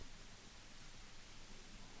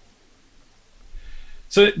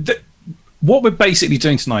So what we're basically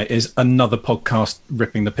doing tonight is another podcast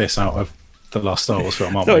ripping the piss out of the last Star Wars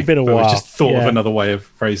film, aren't we? It'd been a while. We just thought of another way of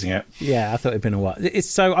phrasing it. Yeah, I thought it'd been a while.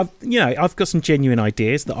 I've got some genuine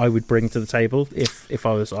ideas that I would bring to the table if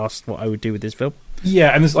I was asked what I would do with this film.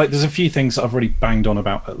 Yeah, and there's a few things that I've already banged on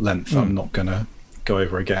about at length. I'm not gonna go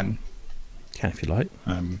over again. Can if you like.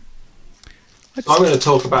 I'm going to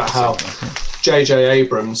talk about how J.J.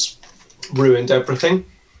 Abrams ruined everything.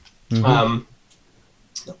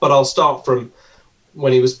 But I'll start from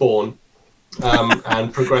when he was born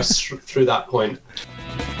and progress through that point.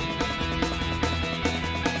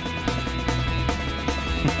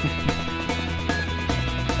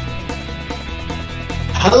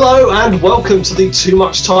 Hello and welcome to the Too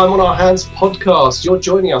Much Time on Our Hands podcast. You're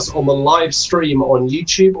joining us on the live stream on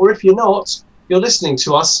YouTube, or if you're not, you're listening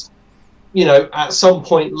to us, at some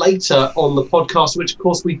point later on the podcast, which of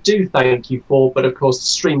course we do thank you for, but of course the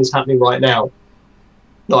stream is happening right now.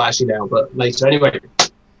 Not actually now, but later. Anyway,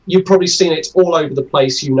 you've probably seen it all over the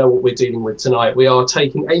place. You know what we're dealing with tonight. We are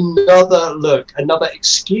taking another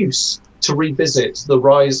excuse to revisit The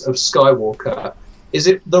Rise of Skywalker. Is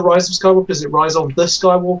it The Rise of Skywalker? Is it Rise of the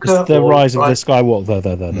Skywalker? It's The Rise of the Skywalker.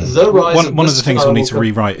 The Rise one of the things we'll need to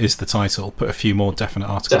rewrite is the title. Put a few more definite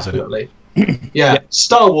articles in it. Yeah.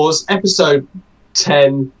 Star Wars Episode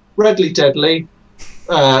 10, Redly Deadly,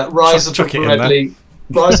 Rise of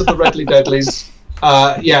the Redly Deadlies.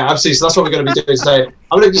 Yeah, absolutely. So that's what we're going to be doing today.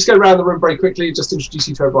 I'm going to just go around the room very quickly, just introduce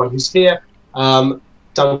you to everyone who's here.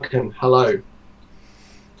 Duncan, hello.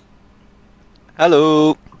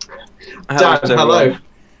 Hello. Dan, hello.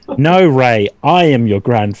 No, Ray, I am your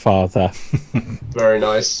grandfather. Very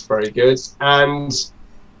nice, very good. And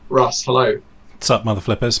Russ, hello. What's up, mother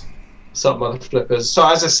flippers? What's up, mother flippers? So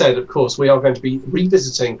as I said, of course, we are going to be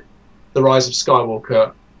revisiting The Rise of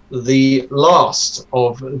Skywalker, the latest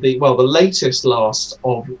of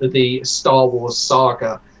the Star Wars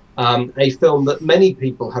saga, a film that many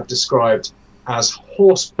people have described as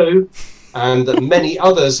horse poo, and that many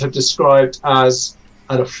others have described as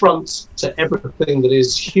an affront to everything that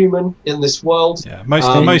is human in this world. Yeah,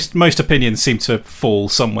 most opinions seem to fall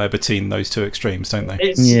somewhere between those two extremes, don't they?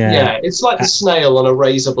 It's like the snail on a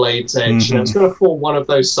razor blade's edge. Mm-hmm. It's going to fall one of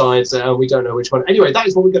those sides, and we don't know which one. Anyway, that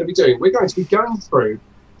is what we're going to be doing. We're going to be going through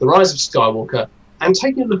The Rise of Skywalker and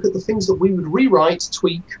taking a look at the things that we would rewrite,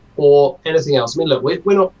 tweak, or anything else. I mean, look,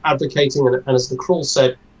 we're not advocating, and as the Crawl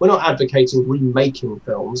said, we're not advocating remaking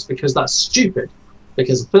films, because that's stupid.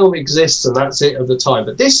 Because the film exists and that's it of the time.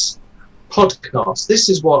 But this podcast, this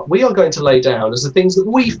is what we are going to lay down as the things that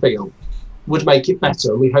we feel would make it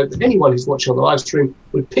better. And we hope that anyone who's watching on the live stream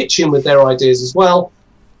would pitch in with their ideas as well.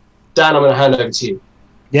 Dan, I'm going to hand over to you.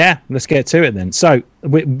 Yeah, let's get to it then. So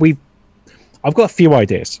I've got a few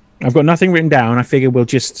ideas. I've got nothing written down. I figure we'll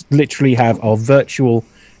just literally have our virtual,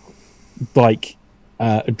 dry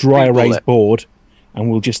erase board, and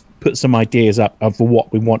we'll just put some ideas up of what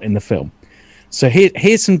we want in the film. So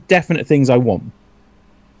here's some definite things I want.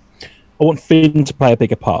 I want Finn to play a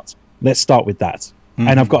bigger part. Let's start with that. Mm-hmm.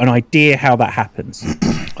 And I've got an idea how that happens.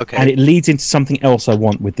 Okay. And it leads into something else I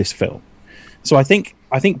want with this film. So I think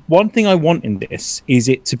one thing I want in this is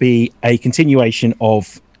it to be a continuation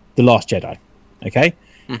of The Last Jedi. Okay?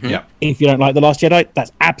 Mm-hmm. Yeah. If you don't like The Last Jedi,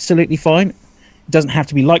 that's absolutely fine. It doesn't have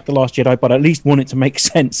to be like The Last Jedi, but I at least want it to make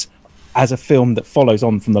sense as a film that follows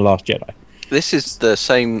on from The Last Jedi. This is the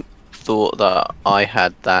same thought that I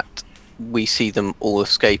had, that we see them all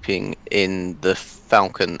escaping in the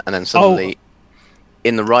Falcon, and then suddenly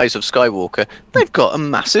in The Rise of Skywalker they've got a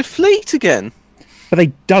massive fleet again. But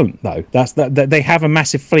they don't, though. They have a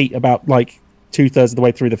massive fleet about 2/3 of the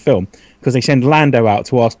way through the film, because they send Lando out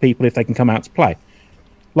to ask people if they can come out to play.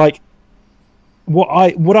 What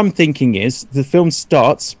I'm thinking is the film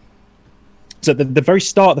starts. So the very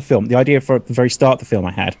start of the film, the idea for the very start of the film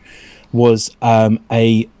I had was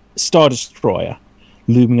a Star Destroyer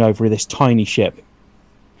looming over this tiny ship,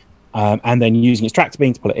 and then using its tractor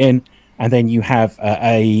beam to pull it in, and then you have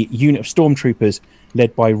a unit of stormtroopers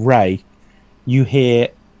led by Rey. You hear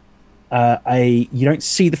you don't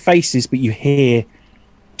see the faces, but you hear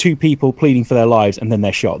two people pleading for their lives, and then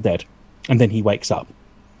they're shot dead, and then he wakes up,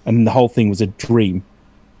 and the whole thing was a dream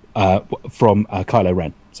from Kylo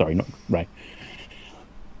Ren. Sorry, not Rey.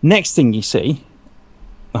 Next thing you see,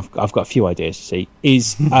 I've got a few ideas to see,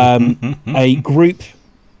 is a group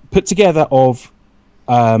put together of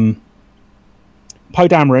Poe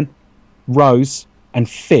Dameron, Rose, and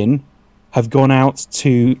Finn have gone out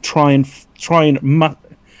to try and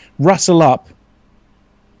rustle up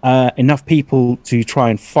enough people to try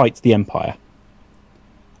and fight the Empire.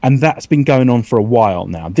 And that's been going on for a while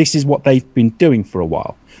now. This is what they've been doing for a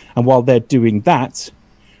while. And while they're doing that,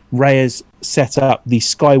 Rey has set up the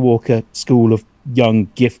Skywalker School of Young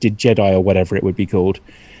Gifted Jedi, or whatever it would be called,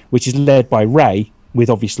 which is led by Rey, with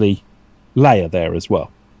obviously Leia there as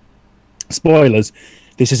well. Spoilers,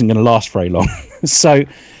 this isn't going to last very long. So,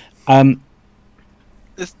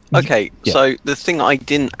 okay, yeah. so the thing I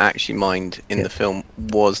didn't actually mind in the film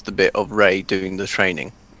was the bit of Rey doing the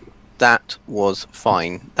training. That was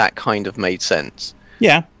fine. That kind of made sense.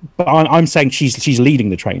 Yeah, but I'm saying she's leading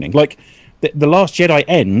the training. Like, the Last Jedi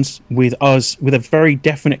ends with us with a very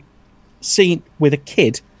definite scene with a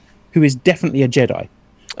kid who is definitely a Jedi.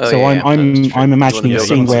 Oh, so yeah, I'm imagining a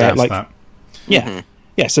scene where, like, that. yeah,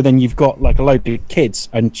 yeah. So then you've got like a load of kids,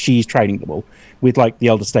 and she's training them all with like the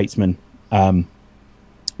elder statesman, Leia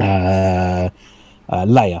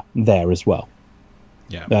there as well.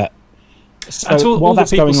 Yeah. So and all while the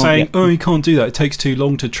that's people going on, saying, yeah. "Oh, you can't do that. It takes too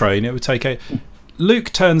long to train. It would take a."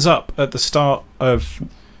 Luke turns up at the start of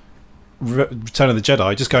Return of the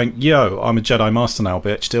Jedi, just going, "Yo, I'm a Jedi Master now,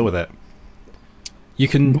 bitch. Deal with it." You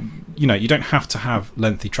can, you don't have to have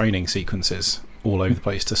lengthy training sequences all over the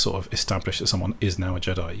place to sort of establish that someone is now a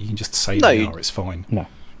Jedi. You can just say they are. It's fine. No.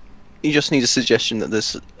 You just need a suggestion that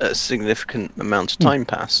there's a significant amount of time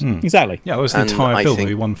pass. Exactly. Yeah, it was the And entire I film think-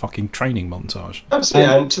 would be one fucking training montage.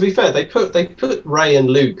 Absolutely, and to be fair, they put Rey and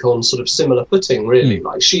Luke on sort of similar footing, really.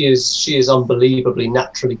 Like she is unbelievably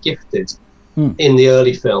naturally gifted in the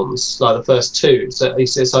early films, like the first two. So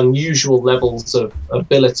it's unusual levels of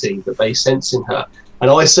ability that they sense in her, and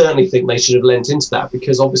I certainly think they should have lent into that,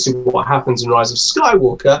 because obviously what happens in Rise of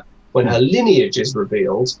Skywalker when her lineage is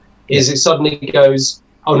revealed is it suddenly goes,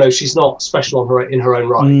 oh no, she's not special in her own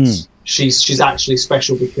right. She's actually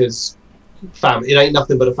special because family. It ain't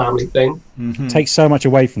nothing but a family thing. Takes so much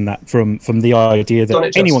away from that, from the idea Done it that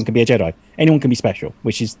just. anyone can be a Jedi, anyone can be special,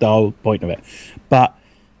 which is the whole point of it. But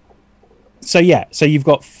so you've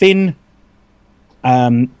got Finn,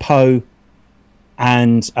 Poe,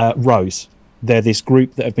 and Rose. They're this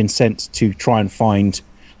group that have been sent to try and find,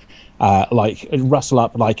 rustle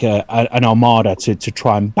up like an armada to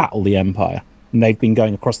try and battle the Empire. And they've been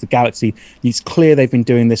going across the galaxy. It's clear they've been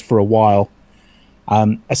doing this for a while.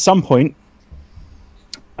 At some point,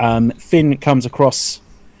 Finn comes across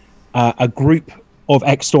a group of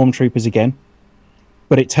ex-stormtroopers again,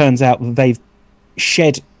 but it turns out that they've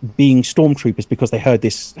shed being stormtroopers because they heard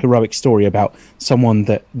this heroic story about someone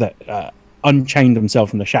that unchained themselves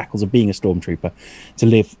from the shackles of being a stormtrooper to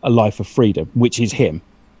live a life of freedom, which is him.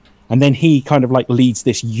 And then he kind of like leads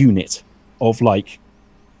this unit of like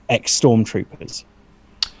ex-stormtroopers.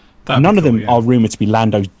 None of them are rumored to be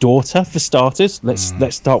Lando's daughter, for starters.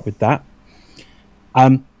 Let's start with that.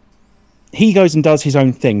 He goes and does his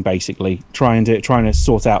own thing, basically, trying to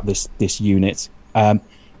sort out this unit. In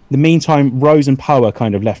the meantime, Rose and Poe are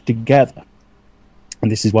kind of left together,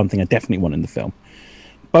 and this is one thing I definitely want in the film.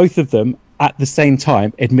 Both of them, at the same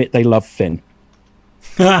time, admit they love Finn.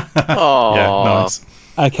 Oh, Yeah, nice.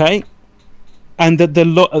 Okay, and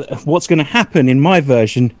what's going to happen in my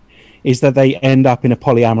version is that they end up in a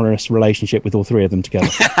polyamorous relationship with all three of them together.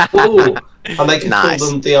 Ooh, and they can Nice.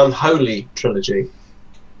 call them the Unholy Trilogy.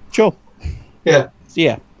 Sure. Yeah.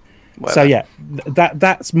 Yeah. Well, So yeah,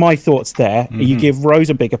 that's my thoughts there. You give Rose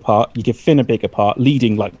a bigger part, you give Finn a bigger part,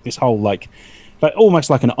 leading like this whole like almost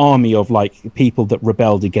like an army of like people that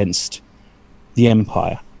rebelled against the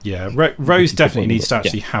Empire. Yeah, Rose definitely needs to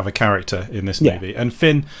actually have a character in this movie, and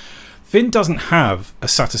Finn doesn't have a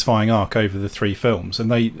satisfying arc over the three films,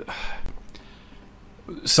 and they.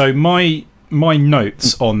 So my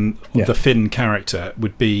notes on the Finn character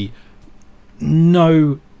would be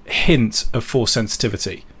no hint of Force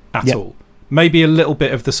sensitivity at all. Maybe a little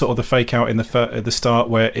bit of the sort of the fake out in the start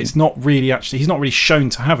where it's not really actually he's not really shown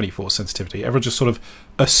to have any Force sensitivity. Everyone just sort of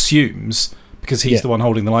assumes because he's the one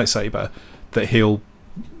holding the lightsaber that he'll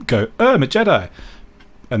go, "Oh, I'm a Jedi,"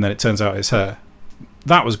 and then it turns out it's her.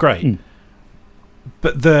 That was great.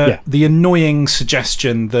 But the annoying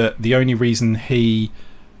suggestion that the only reason he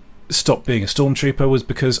stopped being a stormtrooper was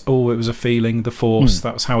because it was a feeling, the Force.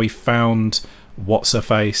 That was how he found what's her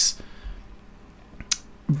face.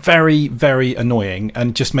 Very, very annoying,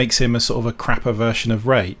 and just makes him a sort of a crapper version of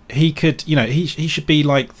Rey. He could, he should be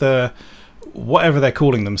like the whatever they're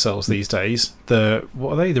calling themselves these days.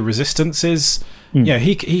 What are they? The Resistances. Yeah,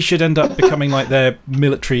 he should end up becoming like their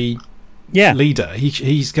military leader.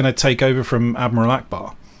 He's going to take over from Admiral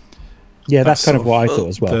Akbar. Yeah, that's kind of what I thought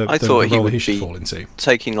as well. I thought he role would he should be fall into.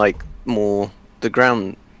 taking like more the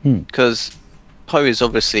ground because Poe is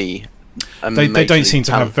obviously. They don't seem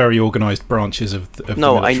to have very organised branches of the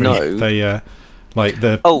military. I know. They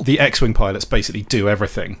the X-wing pilots basically do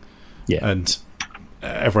everything, and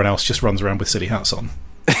everyone else just runs around with silly hats on.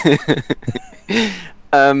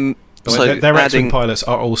 So their X-wing pilots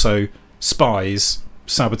are also spies,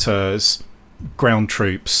 saboteurs, ground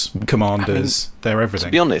troops, commanders. They're everything.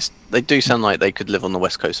 To be honest, they do sound like they could live on the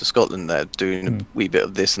west coast of Scotland. They're doing a wee bit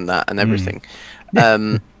of this and that and everything.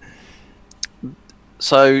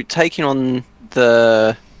 So taking on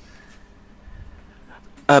the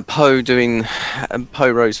Poe,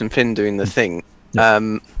 Rose and Finn doing the thing,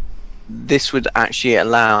 this would actually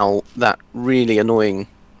allow that really annoying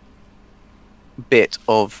bit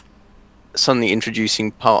of suddenly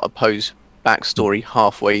introducing part of Poe's backstory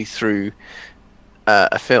halfway through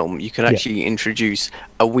a film. You could actually introduce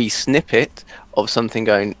a wee snippet of something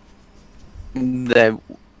going there,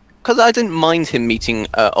 because I didn't mind him meeting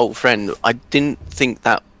an old friend. I didn't think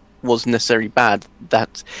that was necessarily bad,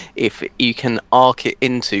 that if you can arc it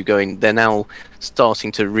into going, they're now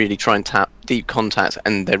starting to really try and tap deep contact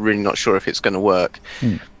and they're really not sure if it's going to work.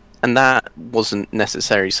 And that wasn't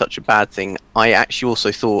necessarily such a bad thing. I actually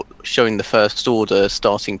also thought showing the First Order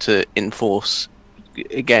starting to enforce,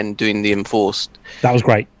 again, doing the enforced... That was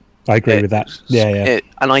great. I agree with that.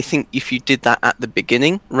 And I think if you did that at the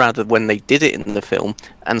beginning, rather when they did it in the film,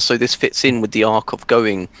 and so this fits in with the arc of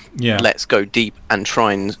going, let's go deep and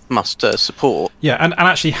try and muster support. Yeah, and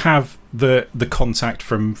actually have the contact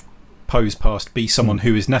from Poe's past be someone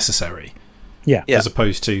who is necessary. As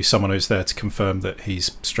opposed to someone who's there to confirm that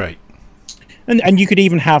he's straight. And you could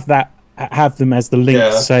even have them as the link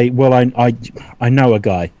to say, well, I know a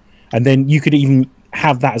guy. And then you could even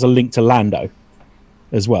have that as a link to Lando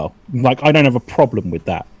as well. Like, I don't have a problem with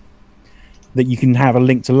that. That you can have a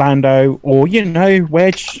link to Lando, or,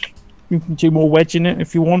 Wedge. You can do more Wedge in it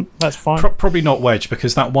if you want. That's fine. Probably not Wedge,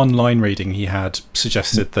 because that one line reading he had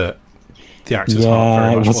suggested that the actor's heart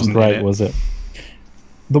very much wasn't great, in it. Was it?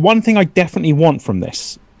 The one thing I definitely want from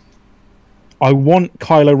this, I want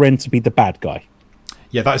Kylo Ren to be the bad guy.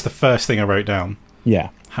 Yeah, that is the first thing I wrote down. Yeah.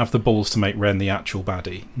 Have the balls to make Ren the actual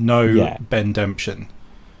baddie. No Ben-demption.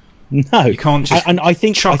 No. You can't just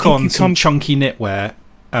chuck on some chunky knitwear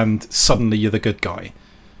and suddenly you're the good guy.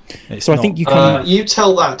 I think you can... you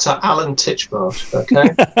tell that to Alan Titchmarsh,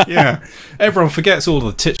 okay? Yeah. Everyone forgets all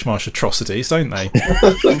the Titchmarsh atrocities, don't they?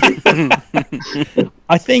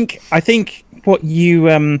 I think what you...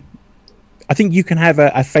 I think you can have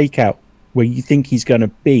a fake out where you think he's going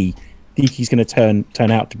to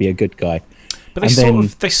turn out to be a good guy. But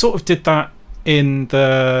they sort of did that in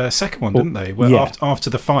the second one, didn't they? Where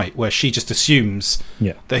after the fight, where she just assumes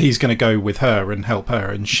that he's going to go with her and help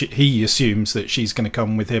her, and he assumes that she's going to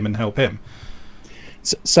come with him and help him.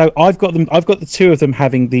 So I've got the two of them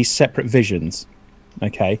having these separate visions,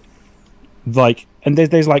 okay? Like, and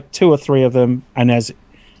there's like two or three of them, and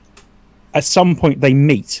at some point they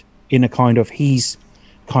meet in a he's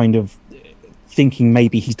kind of thinking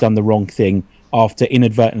maybe he's done the wrong thing after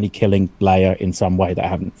inadvertently killing Leia in some way that I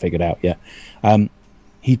haven't figured out yet.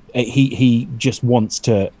 He just wants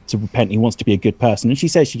to repent. He wants to be a good person, and she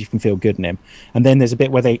says she can feel good in him. And then there's a bit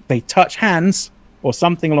where they touch hands or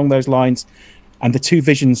something along those lines, and the two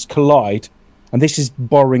visions collide. And this is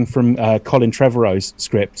borrowing from Colin Trevorrow's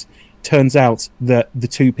script. Turns out that the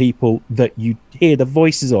two people that you hear the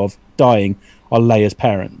voices of dying are Rey's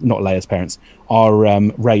parents, are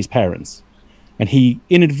Rey's parents. And he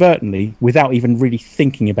inadvertently, without even really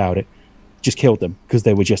thinking about it, just killed them because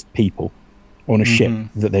they were just people on a ship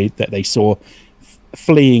that they saw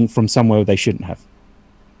fleeing from somewhere they shouldn't have.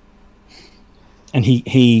 And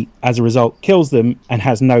he, as a result, kills them and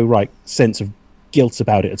has no sense of guilt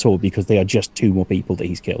about it at all because they are just two more people that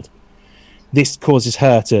he's killed. This causes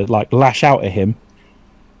her to lash out at him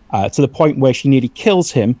to the point where she nearly kills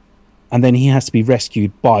him, and then he has to be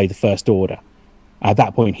rescued by the First Order. At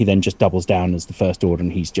that point, he then just doubles down as the First Order,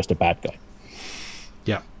 and he's just a bad guy.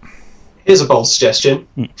 Yeah. Here's a bold suggestion.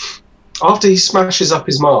 After he smashes up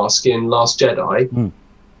his mask in Last Jedi,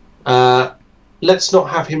 let's not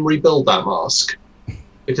have him rebuild that mask,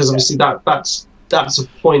 because obviously that's a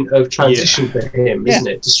point of transition for him, isn't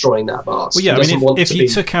it? Destroying that mask. Well, yeah. I mean, if you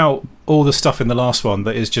took out all the stuff in the last one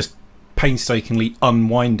that is just painstakingly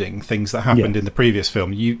unwinding things that happened in the previous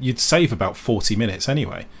film, you'd save about 40 minutes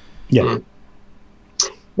anyway. Yeah.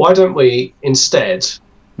 Why don't we instead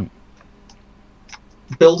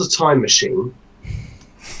build a time machine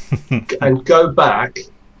and go back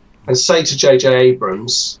and say to J.J.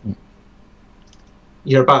 Abrams,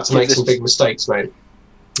 you're about to make some big mistakes, mate.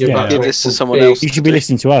 You're about to give make this to some someone big, else. You should be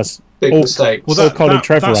listening to us. Big mistakes. Well, Colin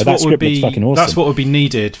Trevorrow, that script looks fucking awesome. That's what would be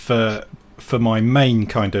needed for my main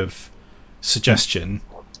kind of suggestion,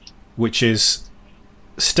 which is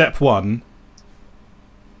step 1,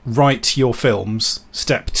 write your films.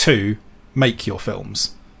 Step 2, make your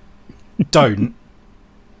films. Don't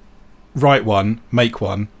write one, make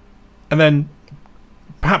one, and then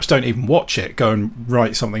perhaps don't even watch it, go and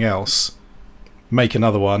write something else, make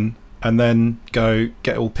another one, and then go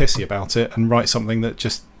get all pissy about it and write something that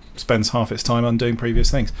just spends half its time undoing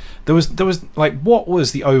previous things. There was like, what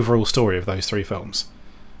was the overall story of those three films?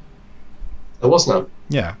 There was none.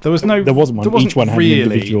 Yeah, there wasn't one. There wasn't Each one had really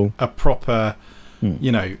an individual, a proper,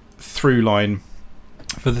 through line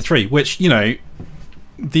for the three, which,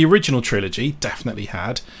 the original trilogy definitely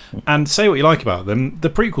had, and say what you like about them, the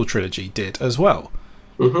prequel trilogy did as well.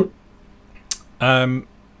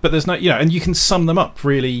 But there's no, and you can sum them up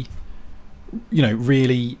really,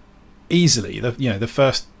 really easily.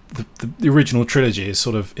 The original trilogy is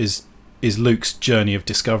sort of is Luke's journey of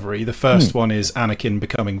discovery. The first one is Anakin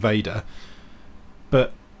becoming Vader,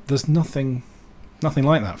 but there's nothing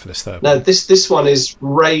like that for this third. No, this one is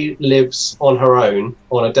Rey lives on her own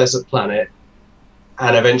on a desert planet,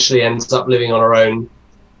 and eventually ends up living on her own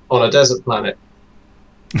on a desert planet.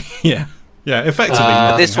 yeah, effectively.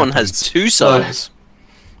 But this one has two suns.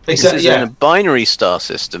 Exactly. This is in a binary star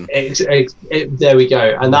system. There we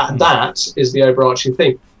go, and that is the overarching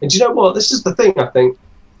thing. And do you know what? This is the thing. I think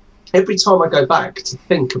every time I go back to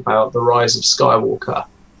think about the rise of Skywalker,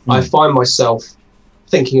 I find myself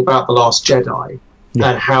thinking about The Last Jedi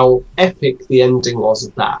and how epic the ending was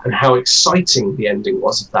of that, and how exciting the ending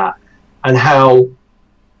was of that, and how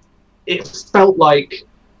it felt like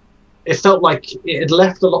it had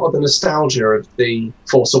left a lot of the nostalgia of The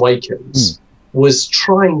Force Awakens. Was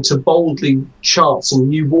trying to boldly chart some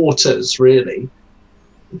new waters, really.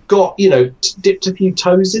 Got, dipped a few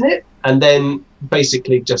toes in it, and then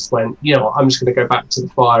basically just went, I'm just going to go back to the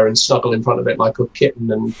fire and snuggle in front of it like a kitten,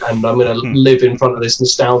 and I'm going to live in front of this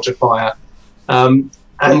nostalgia fire, and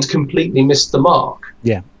completely missed the mark.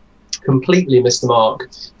 Yeah. Completely missed the mark.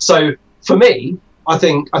 So, for me, I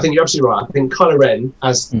think you're absolutely right. I think Kylo Ren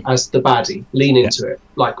as the baddie, lean into it,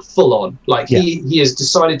 like full on. Like he has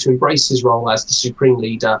decided to embrace his role as the supreme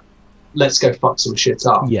leader. Let's go fuck some shit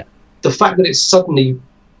up. Yeah. The fact that it's suddenly,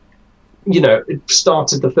 it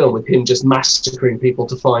started the film with him just massacring people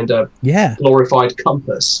to find a glorified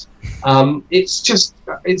compass. It's just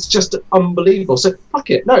unbelievable. So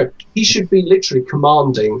fuck it. No, he should be literally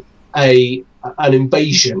commanding an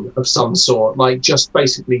invasion of some sort. Like just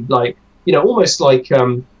basically like. Almost like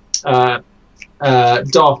Darth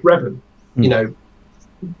Revan,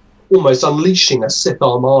 almost unleashing a Sith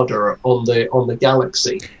armada on the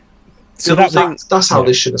galaxy. So that's how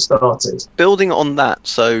this should have started. Building on that,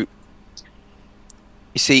 so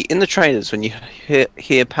you see in the trailers when you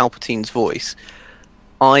hear Palpatine's voice,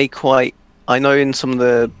 I know in some of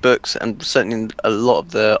the books and certainly in a lot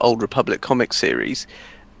of the Old Republic comic series,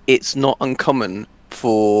 it's not uncommon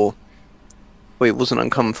for. It wasn't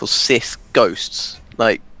uncommon for Sith ghosts,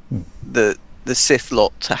 like the Sith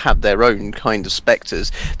lot, to have their own kind of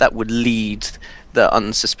spectres that would lead the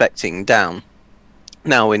unsuspecting down.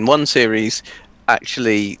 Now, in one series,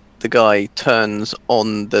 actually, the guy turns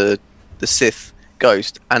on the Sith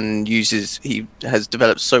ghost and he has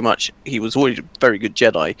developed so much. He was already a very good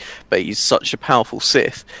Jedi, but he's such a powerful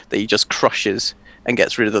Sith that he just crushes and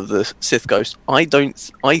gets rid of the Sith ghost. I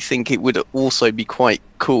think it would also be quite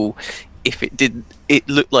cool if it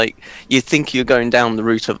looked like you think you're going down the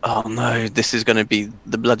route of, oh no, this is going to be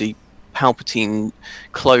the bloody Palpatine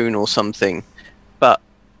clone or something. But,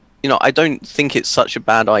 I don't think it's such a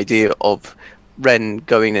bad idea of Ren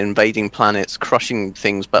going and invading planets, crushing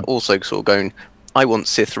things, but also sort of going, I want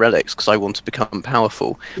Sith relics because I want to become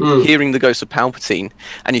powerful. Hearing the ghost of Palpatine,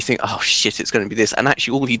 and you think, oh shit, it's going to be this. And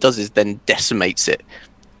actually all he does is then decimates it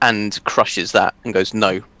and crushes that and goes,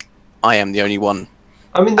 no, I am the only one.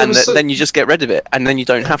 I mean, then you just get rid of it, and then you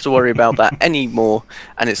don't have to worry about that anymore.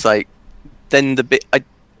 And it's like, then the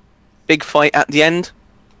big fight at the end,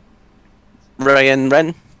 Rey and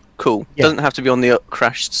Ren, cool. Doesn't have to be on the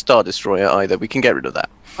crashed Star Destroyer either. We can get rid of that.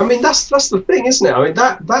 I mean, that's the thing, isn't it? I mean,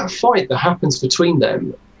 that fight that happens between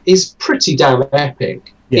them is pretty damn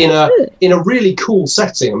epic in a really cool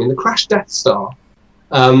setting. I mean, the crashed Death Star,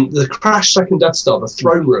 the crashed second Death Star, the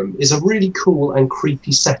throne room, is a really cool and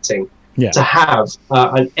creepy setting. To have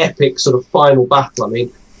an epic sort of final battle. I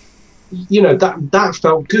mean, that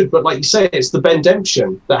felt good, but like you say, it's the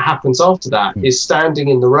Bendemption that happens after that, is standing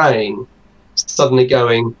in the rain, suddenly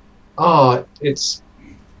going, it's,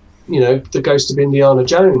 the ghost of Indiana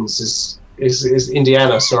Jones is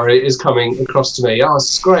Indiana, is coming across to me. Oh,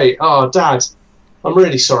 this is great. Oh, Dad, I'm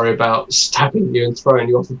really sorry about stabbing you and throwing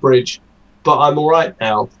you off a bridge, but I'm all right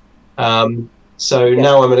now. So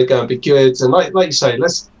now I'm going to go and be good. And like you say,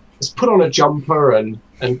 let's put on a jumper and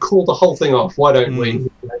call the whole thing off. Why don't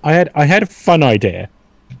we? I had a fun idea,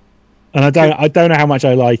 and I don't know how much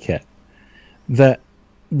I like it. that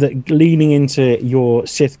leaning into your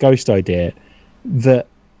Sith ghost idea, that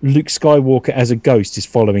Luke Skywalker as a ghost is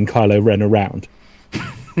following Kylo Ren around,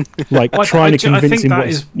 like trying to convince him. I think that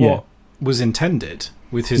is what was intended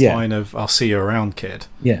with his line of "I'll see you around, kid."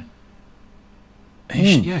 Yeah.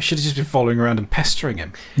 Should have just been following around and pestering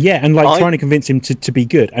him. Yeah, and like trying to convince him to be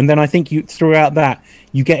good. And then I think throughout that,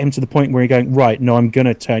 you get him to the point where you're going, right, no, I'm going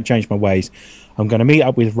to change my ways. I'm going to meet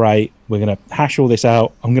up with Rey. We're going to hash all this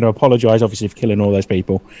out. I'm going to apologize, obviously, for killing all those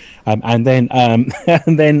people. And then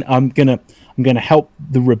I'm going to help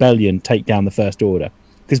the rebellion take down the First Order.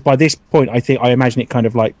 Because by this point, I imagine it kind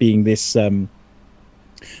of like being this,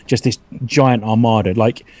 just this giant armada.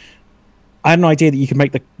 Like, I had an idea that you could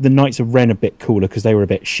make the Knights of Ren a bit cooler because they were a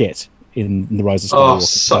bit shit in The Rise of Skywalker. Oh,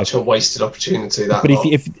 such a wasted opportunity, that. But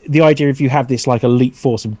if the idea, if you have this like elite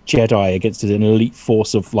force of Jedi against an elite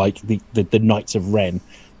force of like the Knights of Ren,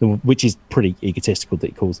 which is pretty egotistical that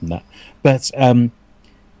he calls them that. But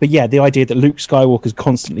yeah, the idea that Luke Skywalker's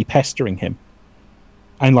constantly pestering him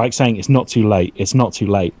and like saying it's not too late,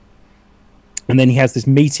 and then he has this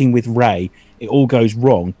meeting with Rey. It all goes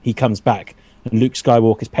wrong. He comes back. And Luke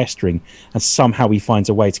Skywalker's pestering, and somehow he finds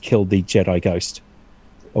a way to kill the Jedi ghost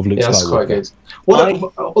of Luke Skywalker. That's quite good.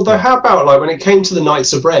 Although, how about like when it came to the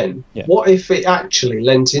Knights of Ren? Yeah. What if it actually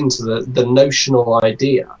lent into the notional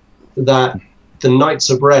idea that the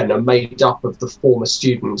Knights of Ren are made up of the former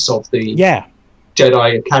students of the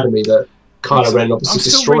Jedi Academy that Kylo Ren obviously destroys?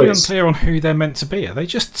 I'm still really unclear on who they're meant to be. Are they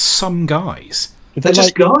just some guys? They're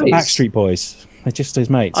just guys. The Backstreet Boys. They're just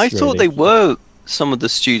his mates. I thought they were some of the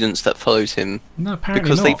students that follows him. No, apparently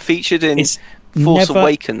because not. They featured in Force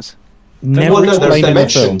Awakens. They're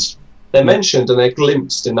mentioned. They're mentioned and they're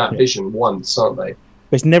glimpsed in that vision once, aren't they?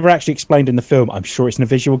 But it's never actually explained in the film. I'm sure it's in a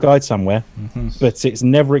visual guide somewhere, but it's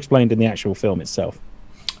never explained in the actual film itself.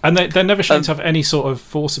 And they're never shown to have any sort of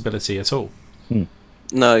force ability at all.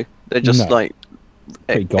 No, they're just like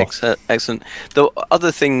excellent. The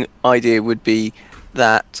other idea would be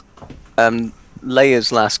that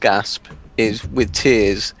Leia's last gasp is with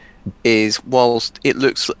tears. Is whilst it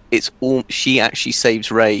looks she actually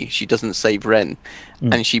saves Rey, she doesn't save Ren,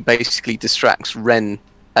 and she basically distracts Ren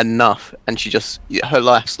enough, and her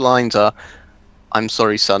last lines are, "I'm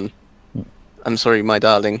sorry, son. I'm sorry, my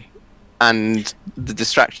darling," and the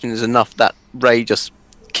distraction is enough that Rey just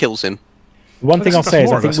kills him. One thing I'll say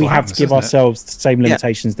is I think we have to give ourselves the same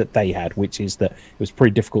limitations that they had, which is that it was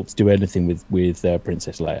pretty difficult to do anything with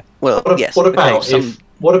Princess Leia. Well, yes. What about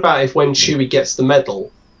if when Chewie gets the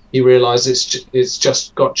medal, he realizes it's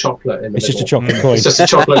just got chocolate in the middle? It's just a chocolate coin. It's just a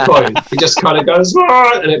chocolate coin. He just kind of goes,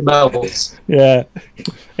 and it melts. Yeah.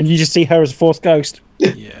 And you just see her as a Force ghost.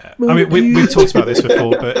 Yeah. I mean, we've talked about this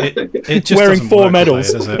before, but it just wearing 4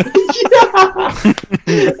 medals. Does it?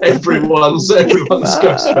 Everyone's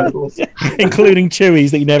ghost medals. Including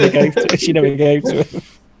Chewie's that she never gave to him.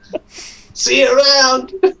 See you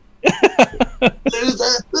around!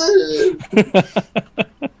 Loser!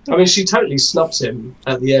 I mean, she totally snubs him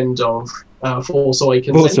at the end of Force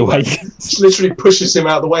Awakens. She literally pushes him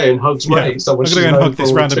out of the way and hugs Rey. I'm going to go and hug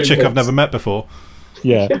this random chick I've never met before.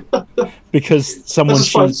 Yeah, because someone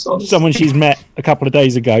she's met a couple of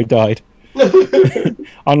days ago died.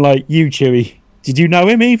 Unlike you, Chewie. Did you know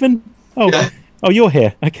him even? Oh, you're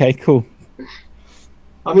here. Okay, cool.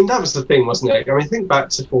 I mean, that was the thing, wasn't it? I mean, think back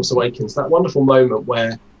to Force Awakens, that wonderful moment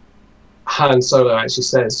where Han Solo actually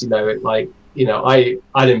says,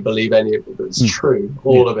 I didn't believe any of it, but it's true,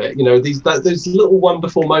 all of it. Those little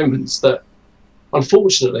wonderful moments that,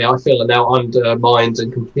 unfortunately, I feel are now undermined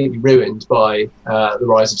and completely ruined by The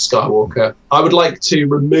Rise of Skywalker. I would like to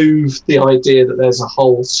remove the idea that there's a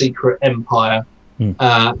whole secret empire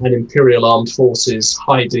and Imperial armed forces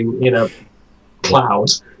hiding in a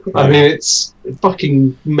cloud. I mean, it's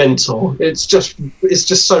fucking mental. It's just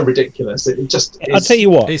so ridiculous. I'll tell you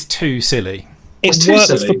what. It's too silly. It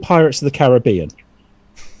works for Pirates of the Caribbean.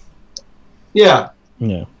 Yeah.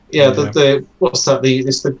 Yeah. Yeah. The what's that?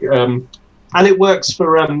 And it works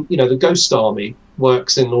for the Ghost Army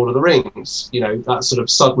works in Lord of the Rings. That sort of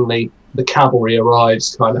suddenly the cavalry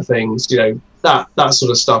arrives kind of things. That sort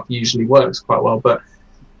of stuff usually works quite well. But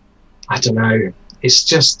I don't know.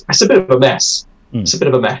 It's a bit of a mess. It's a bit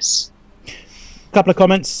of a mess. A couple of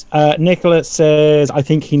comments. Nicholas says, I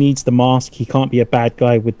think he needs the mask. He can't be a bad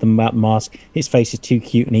guy with the mask. His face is too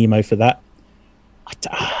cute and emo for that.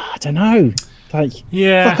 I don't know.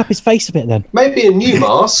 Fuck up his face a bit then. Maybe a new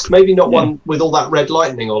mask. Maybe not one with all that red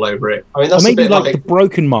lightning all over it. I mean, that's maybe like the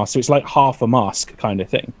broken mask, so it's like half a mask kind of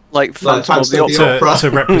thing. Like Phantom of the Opera. To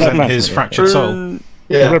represent his fractured soul.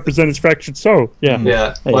 Yeah. To represent his fractured soul. Yeah.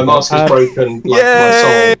 Yeah. My mask is broken like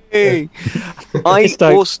my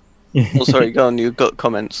soul. Oh, sorry, go on. You've got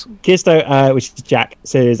comments. Kisto, which is Jack,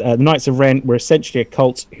 says the Knights of Ren were essentially a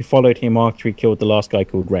cult who followed him after he killed the last guy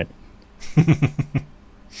called Ren. But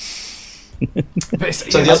it's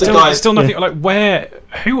still nothing like where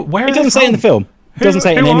It doesn't say in the film. It doesn't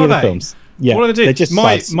say in any of the films. Yeah, what do they do? Just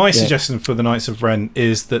my yeah. suggestion for the Knights of Ren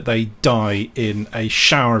is that they die in a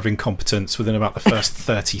shower of incompetence within about the first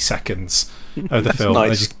 30 seconds of the film. Nice.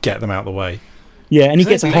 And they just get them out of the way. Yeah, and he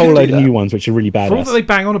gets a whole load of new ones, which are really badass. For all that they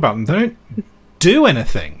bang on about them, they don't do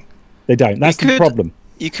anything. They don't. That's the problem.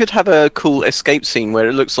 You could have a cool escape scene where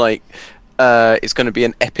it looks like it's going to be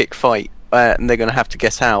an epic fight, and they're going to have to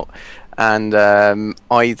get out. And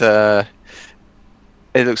either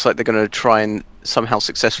it looks like they're going to try and somehow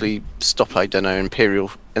successfully stop, I don't know, an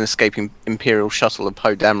escaping Imperial shuttle of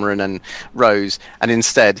Poe Dameron and Rose, and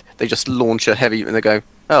instead they just launch a heavy and they go,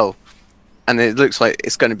 oh. And it looks like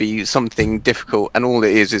it's going to be something difficult, and all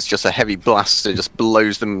it is just a heavy blast that just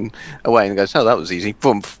blows them away and goes, oh, that was easy,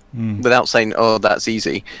 boom, without saying, oh, that's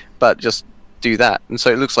easy, but just do that. And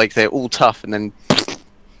so it looks like they're all tough, and then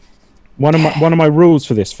one of my rules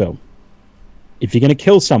for this film: if you're going to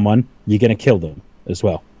kill someone, you're going to kill them as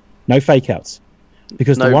well. No fake outs,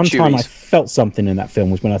 because the one time I felt something in that film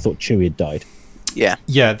was when I thought Chewie had died. Yeah,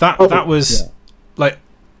 that was like.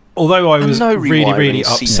 Although I was really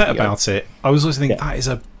upset about it, I was also thinking that is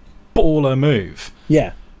a baller move.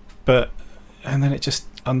 Yeah. And then it just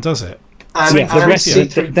undoes it. And then I spent the rest of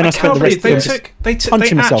the film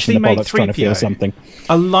punching myself in the bollocks trying to feel something.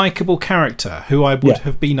 A likeable character who I would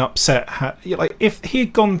have been upset like if he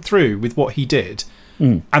had gone through with what he did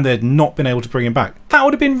and they'd not been able to bring him back, that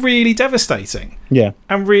would have been really devastating. Yeah.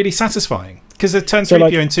 And really satisfying. Because they've turned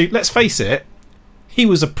 3PO into, let's face it, he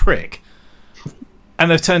was a prick. And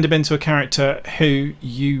they've turned him into a character who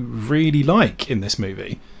you really like in this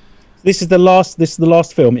movie. This is the last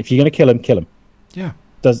film. If you're going to kill him, kill him. Yeah.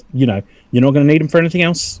 You're not going to need him for anything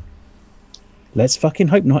else. Let's fucking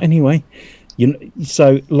hope not. Anyway,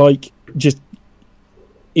 so like just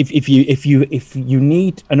if you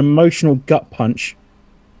need an emotional gut punch,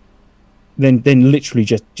 then literally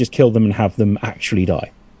just kill them and have them actually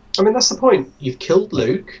die. I mean, that's the point. You've killed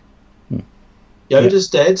Luke. Yoda's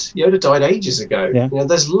dead. Yoda died ages ago. Yeah.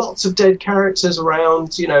 There's lots of dead characters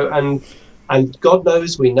around, and God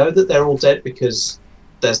knows we know that they're all dead because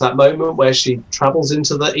there's that moment where she travels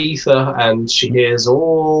into the ether and she hears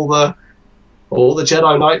all the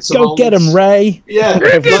Jedi Knights of old. Go get him, Rey. Yeah.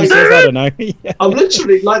 I don't know. Yeah. I'm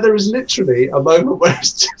literally there is literally a moment where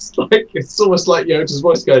it's just like it's almost like Yoda's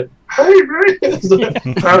voice going, "Hey, Rey,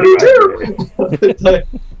 how do you do?"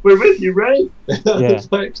 We're with you, Rey. Yeah,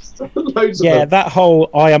 loads of them. That whole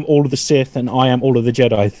 "I am all of the Sith and I am all of the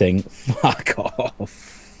Jedi" thing. Fuck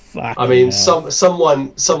off. I mean,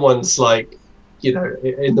 someone's like,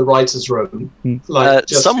 in the writers' room, like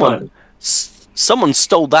someone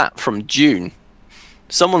stole that from Dune.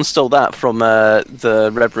 Someone stole that from the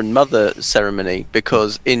Reverend Mother ceremony,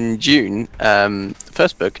 because in Dune, the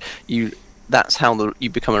first book, that's how you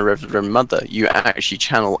become a Reverend Mother. You actually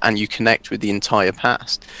channel and you connect with the entire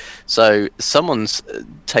past. So someone's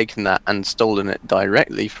taken that and stolen it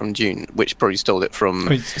directly from Dune, which probably stole it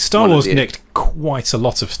from... Star Wars nicked quite a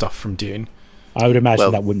lot of stuff from Dune. I would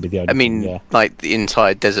imagine that wouldn't be the only thing, like the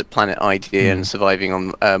entire desert planet idea and surviving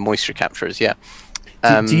on moisture capturers,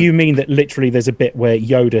 Do you mean that literally there's a bit where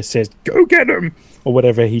Yoda says, "Go get him," or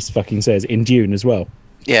whatever he fucking says in Dune as well?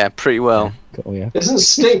 Yeah, pretty well. Cool, yeah. Isn't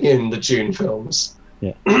Sting in the Dune films?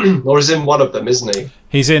 Yeah. Or is in one of them, isn't he?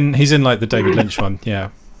 He's in like the David Lynch one, yeah.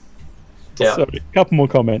 Yeah. So, a couple more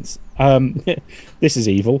comments. This is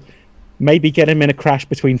evil. Maybe get him in a crash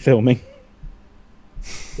between filming.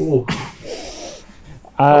 Ooh.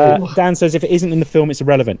 Dan says if it isn't in the film, it's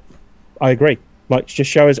irrelevant. I agree. Like,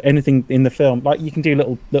 just show us anything in the film. Like, you can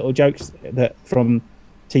do little jokes that from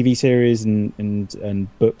TV series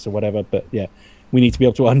and books or whatever. But yeah, we need to be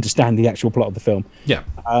able to understand the actual plot of the film. Yeah.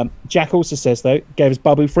 Jack also says though, gave us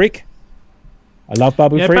Babu Freak. I love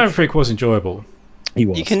Babu Freak. Yeah, Babu Freak was enjoyable. He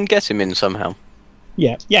was. You can get him in somehow.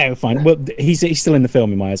 Yeah, fine. Well, he's still in the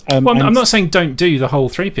film in my eyes. I'm not saying don't do the whole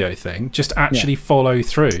 3PO thing. Just actually follow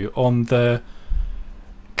through on the.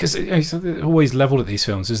 Because it's always leveled at these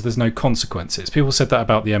films is there's no consequences. People said that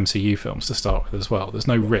about the MCU films to start with as well. There's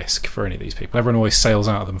no risk for any of these people. Everyone always sails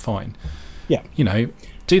out of them fine. Yeah.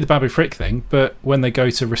 Do the Babu Frick thing, but when they go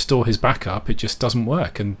to restore his backup, it just doesn't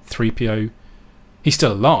work. And 3PO, he's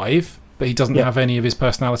still alive, but he doesn't have any of his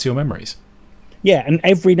personality or memories. Yeah, and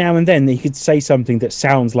every now and then he could say something that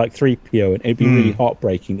sounds like 3PO, and it'd be really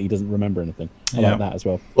heartbreaking that he doesn't remember anything. I like that as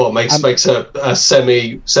well. Well, makes a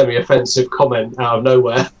semi-offensive comment out of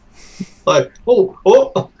nowhere. Like, oh.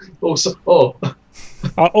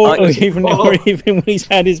 Oh, Or even when he's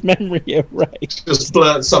had his memory erased. Just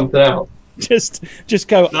blurt something out. Just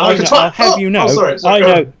go, No, I'll have you know, sorry, I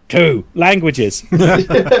know 2 languages. You're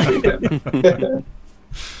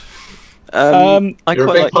I a quite big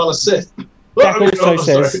like. pile of Sith. Jack also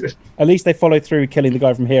Sorry. says, at least they followed through killing the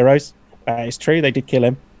guy from Heroes. It's true, they did kill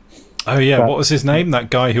him. Oh yeah, But- what was his name? That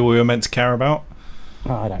guy who we were meant to care about.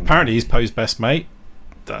 Oh, I don't know. Apparently, he's Poe's best mate.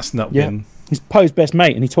 That's not Yeah. been. He's Poe's best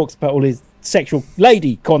mate, and he talks about all his sexual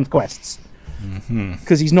lady conquests.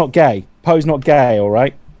 Because he's not gay. Poe's not gay, all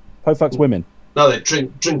right? Poe fucks women. No, they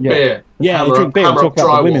drink Yeah. beer. Yeah, hammer they drink beer and hammer talk up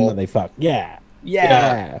about the women drywall. that they fuck. Yeah.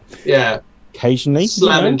 Yeah, Occasionally,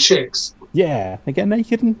 slamming chicks. yeah, they get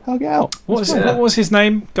naked and hug out. What was his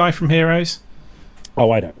name? Guy from Heroes?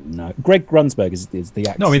 Oh, I don't know. Greg Grunsberg is the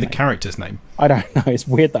actor. No, I mean the character's name. I don't know. It's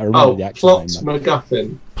weird that I remember Oh, the actor's Plot name. though.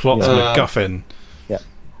 MacGuffin. Plot Yeah. MacGuffin.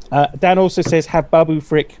 Dan also says, have Babu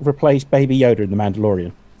Frick replace Baby Yoda in The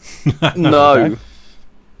Mandalorian. No.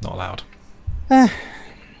 Not allowed. I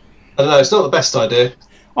don't know. It's not the best idea.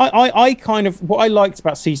 I kind of what I liked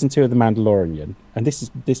about season 2 of The Mandalorian, and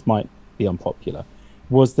this might be unpopular,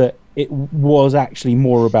 was that it was actually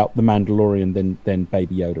more about the Mandalorian than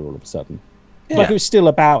Baby Yoda all of a sudden. Like it was still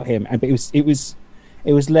about him, but it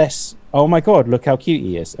was less. Oh my god, look how cute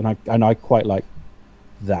he is, and I quite like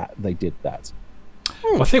that they did that.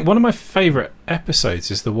 Well, I think one of my favourite episodes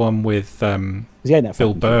is the one with Is he in that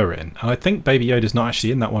Bill film? Burr in, and I think Baby Yoda's not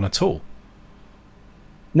actually in that one at all.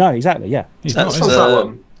 No, exactly. Yeah. He's That's not. What's Is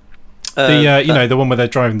he? that one? The one where they're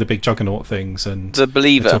driving the big juggernaut things and The they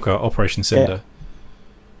Believer. talk about Operation Cinder.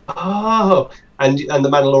 Oh, and the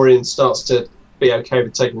Mandalorian starts to be okay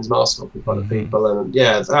with taking his mask off in front of people, and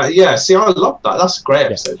yeah. See, I love that. That's a great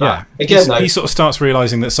episode. Yeah, Again, though, he sort of starts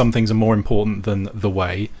realising that some things are more important than the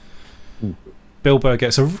way. Bill Burr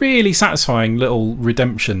gets a really satisfying little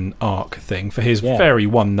redemption arc thing for his very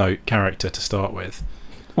one-note character to start with.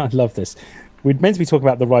 I love this. We're meant to be talking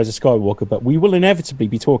about The Rise of Skywalker, but we will inevitably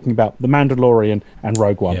be talking about The Mandalorian and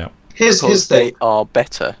Rogue One. Yeah. here's Because thing. they are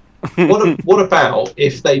better. What about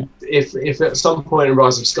if at some point in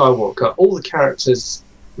Rise of Skywalker, all the characters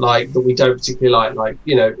that we don't particularly like,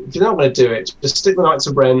 if you're not going to do it, just stick the Knights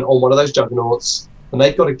of Ren on one of those juggernauts, and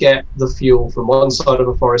they've got to get the fuel from one side of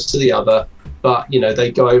a forest to the other. But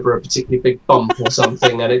they go over a particularly big bump or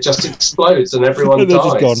something, and it just explodes, and everyone They're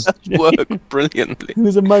dies. just gone. Work brilliantly.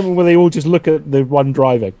 There's a moment where they all just look at the one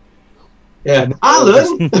driving. Yeah,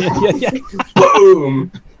 Alan, yeah.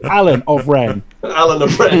 boom, Alan of Ren. Alan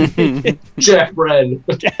of Ren, Jeff Ren.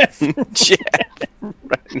 Yeah.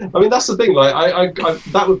 I mean, that's the thing. I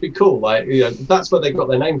that would be cool. That's where they got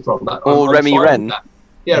their name from. Or Remy fine with Ren. that.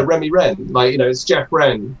 Yeah, Remy Ren. It's Jeff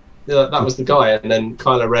Ren. That was the guy, and then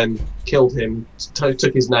Kylo Ren killed him,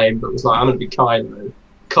 took his name, but was like, I'm going to be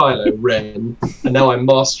Kylo Ren, and now I'm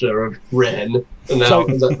master of Ren, and now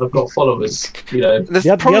I've got followers.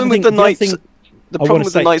 The problem with the Knights. The problem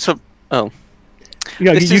with the Knights of. Oh.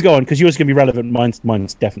 You go on, because yours is going to be relevant.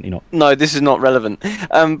 Mine's definitely not. No, this is not relevant.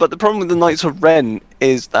 But the problem with the Knights of Ren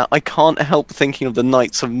is that I can't help thinking of the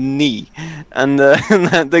Knights of Ni. And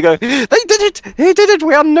they go, they did it! He did it!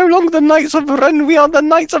 We are no longer the Knights of Ren, we are the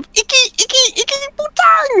Knights of Iki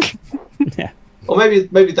Putang! Yeah. Or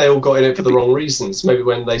maybe they all got in it for the wrong reasons. Maybe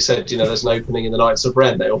when they said, there's an opening in the Knights of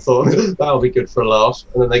Ren, they all thought that'll be good for a laugh.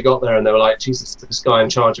 And then they got there and they were like, Jesus, this guy in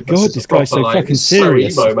charge of us God, is this a proper, guy's so fucking he's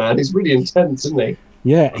serious. So emo, man. He's really intense, isn't he?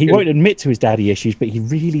 Yeah, he won't admit to his daddy issues, but he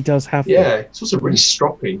really does have them. Yeah, it's also really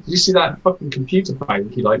stroppy. Did you see that fucking computer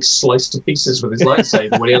bank he sliced to pieces with his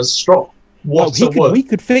lightsaber when he had a strop? We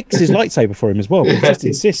could fix his lightsaber for him as well. He just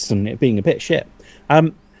insists on it being a bit shit.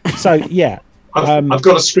 So yeah. I've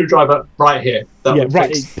got a screwdriver right here.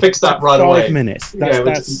 Fix that right away. 5 minutes.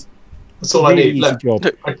 That's all I really need. easy job.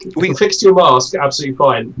 We fixed your mask, absolutely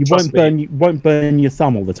fine. You won't burn your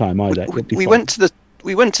thumb all the time either. We went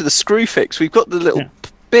to the screw fix. We've got the little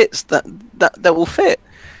bits that will fit.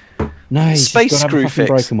 No, he's Space just got to screw have a fucking fix.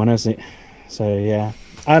 broken one, hasn't it? So yeah.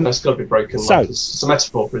 That's got to be broken. So it's a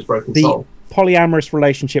metaphor for his broken the soul. polyamorous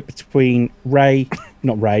relationship between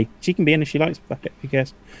not Ray, she can be in if she likes, fuck it, who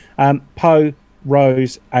cares? Poe,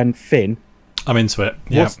 Rose, and Finn. I'm into it.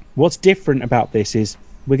 Yeah. What's different about this is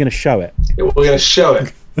we're going to show it. We're going to show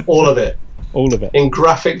it, all of it, in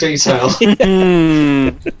graphic detail.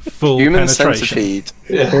 Full Human penetration. centipede.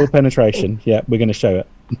 Yeah. Full penetration. Yeah, we're going to show it.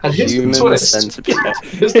 And here's Human the twist. centipede.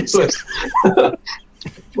 Here's the twist.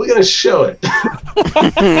 We're going to show it,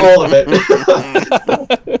 all of it.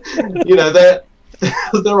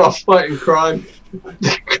 They're off fighting crime.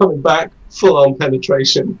 They're coming back, full on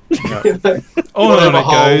penetration. On and on it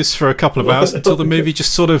goes for a couple of hours until the movie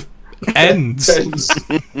just sort of ends.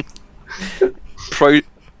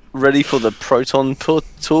 ready for the proton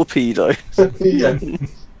torpedo. Yeah.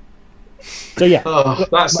 So yeah, Oh,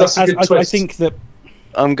 that's a good twist. I think that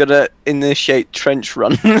I'm gonna initiate trench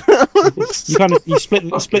run. you split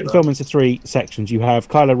the film into 3 sections. You have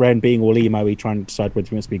Kylo Ren being all emo-y, trying to decide whether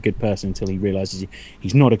he wants to be a good person until he realizes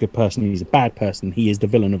he's not a good person, he's a bad person, he is the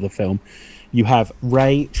villain of the film. You have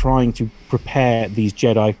Rey trying to prepare these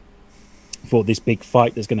Jedi for this big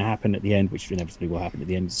fight that's going to happen at the end, which inevitably will happen at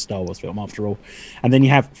the end of the Star Wars film after all. And then you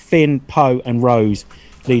have Finn, Poe and Rose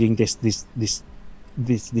leading this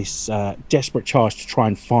desperate charge to try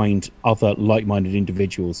and find other like-minded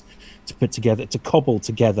individuals to put together, to cobble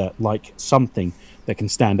together like something that can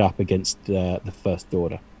stand up against the First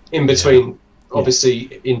Order. In between,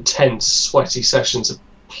 obviously, intense, sweaty sessions of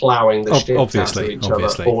ploughing the shit out of each other.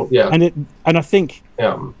 And I think,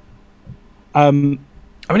 I mean,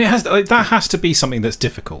 that has to be something that's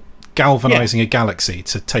difficult. Galvanizing a galaxy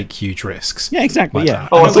to take huge risks. Yeah, exactly. That.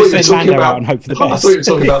 Oh, I thought you were talking about. I thought you were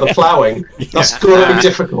talking about the ploughing. That's got to be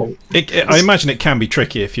difficult. I imagine it can be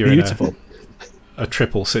tricky if you're in a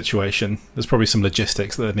triple situation. There's probably some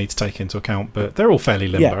logistics that they need to take into account, but they're all fairly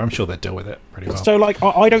limber. Yeah. I'm sure they'll deal with it pretty well. So, like,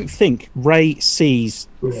 I don't think Rey sees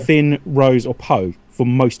Finn, Rose, or Poe for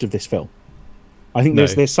most of this film. I think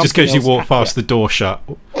there's something just because you walk past the door shut.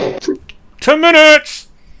 10 minutes.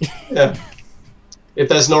 Yeah. If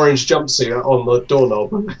there's an orange jumpsuit on the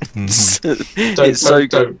doorknob,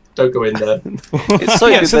 don't go in there. It's so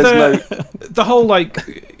good. So the whole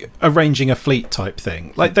like arranging a fleet type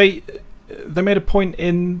thing, like they made a point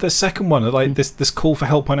in the second one, like this call for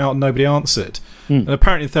help went out and nobody answered, and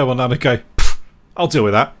apparently the third one now go, I'll deal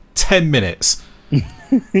with that. 10 minutes,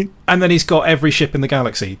 and then he's got every ship in the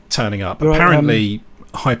galaxy turning up. Right, apparently.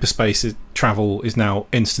 Hyperspace travel is now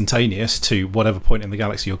instantaneous to whatever point in the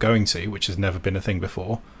galaxy you're going to, which has never been a thing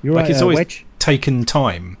before. It's always taken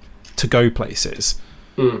time to go places.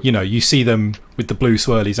 You know, you see them with the blue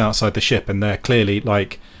swirlies outside the ship, and they're clearly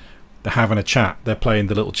like they're having a chat. They're playing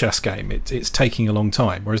the little chess game. It's taking a long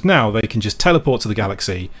time. Whereas now they can just teleport to the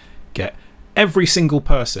galaxy, get every single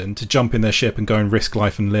person to jump in their ship and go and risk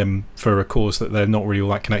life and limb for a cause that they're not really all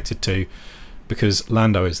that connected to, because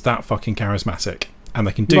Lando is that fucking charismatic. And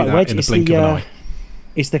they can do that in the blink of an eye.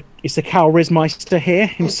 Is the Cal Rizmeister here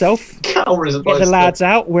himself? Cal Rizmeister. Get the lads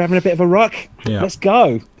out. We're having a bit of a ruck. Yeah. Let's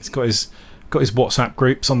go. He's got his WhatsApp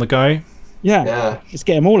groups on the go. Yeah. Let's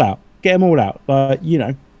get them all out. Get them all out. You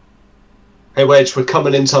know. Hey Wedge, we're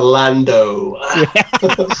coming into Lando.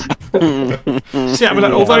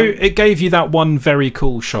 Although it gave you that one very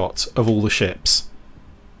cool shot of all the ships,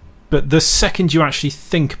 but the second you actually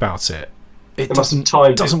think about it, it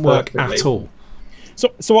doesn't work at all.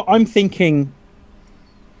 So I'm thinking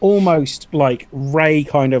almost like Rey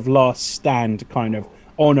kind of last stand, kind of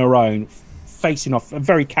on her own, facing off,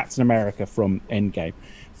 very Captain America from Endgame,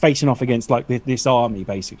 facing off against like this army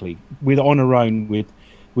basically, on her own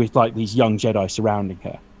with like these young Jedi surrounding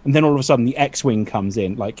her. And then all of a sudden the X-Wing comes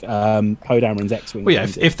in, like Poe Dameron's X-Wing. Well, yeah,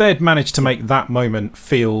 if they'd managed to make that moment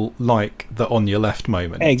feel like the on your left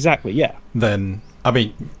moment. Exactly, yeah. Then, I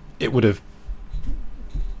mean, it would have...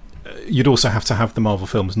 You'd also have to have the Marvel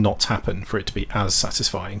films not happen for it to be as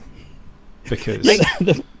satisfying. Because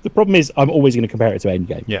the problem is, I'm always going to compare it to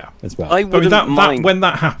Endgame. Yeah, as well. When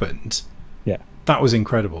that happened, that was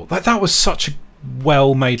incredible. That was such a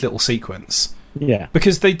well-made little sequence. Yeah,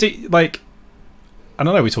 because they did like. I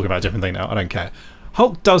don't know. We're talking about a different thing now. I don't care.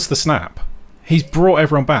 Hulk does the snap. He's brought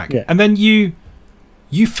everyone back, and then you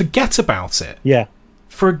forget about it. Yeah,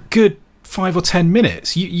 for a good 5 or 10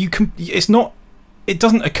 minutes. You can. It's not. It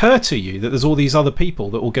doesn't occur to you that there's all these other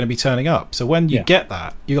people that are all going to be turning up. So when you get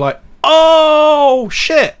that, you're like, oh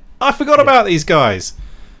shit! I forgot about these guys.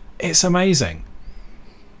 It's amazing.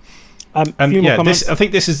 I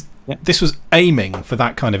think this was aiming for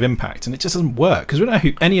that kind of impact, and it just doesn't work because we don't know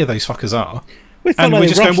who any of those fuckers are, and we're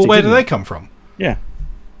just going, well, where do they come from? Yeah.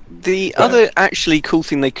 The other actually cool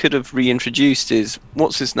thing they could have reintroduced is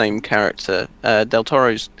what's his name character, Del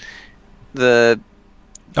Toro's the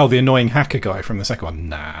annoying hacker guy from the second one.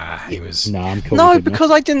 Nah, he was. No, I'm cool. No,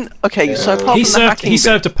 because I didn't. Okay, so apart from the hacking, he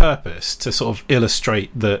served a purpose to sort of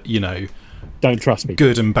illustrate that don't trust me.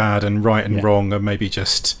 Good and bad and right and wrong are maybe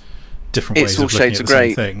just different ways of looking at the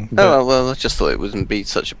same thing. Oh well, I just thought it wouldn't be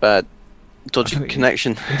such a bad dodgy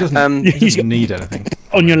connection. He doesn't need anything.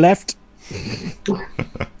 On your left.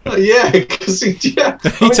 Yeah, because he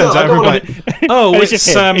turns out everybody.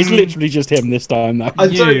 It's literally just him this time.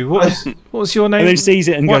 Though. What was your name? And then sees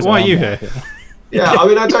it and goes, "Why are you here?" Yeah, I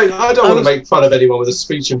mean, I don't want to make fun of anyone with a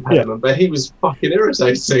speech impediment, but he was fucking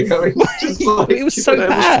irritating. I mean, it was so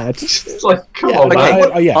bad. It's like, come on,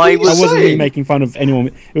 man. I wasn't me making fun of anyone.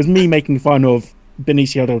 It was me making fun of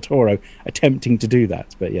Benicio del Toro attempting to do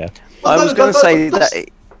that. But yeah, I was going to say that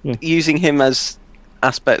using him as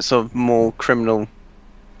aspects of more criminal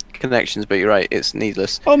connections, but you're right, it's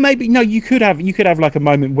needless. Oh, maybe no. You could have like a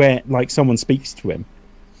moment where like someone speaks to him.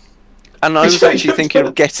 And I was actually thinking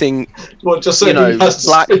of getting,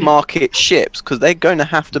 black market ships, because they're going to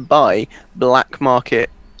have to buy black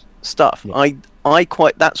market stuff. Yeah.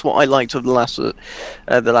 That's what I liked of the Last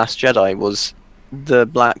Jedi, was the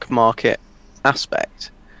black market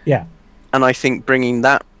aspect. Yeah. And I think bringing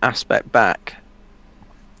that aspect back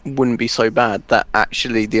wouldn't be so bad. That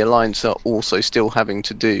actually the Alliance are also still having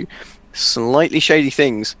to do slightly shady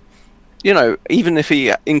things. Even if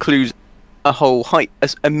he includes a whole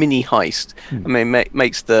a mini heist, I mean,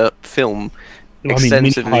 makes the film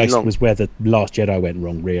extensively mini heist long. Was where the Last Jedi went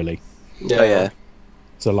wrong, really. Yeah. Oh, yeah.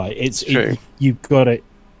 So like, it's true. You've got it.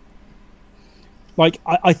 Like,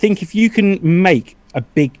 I think if you can make a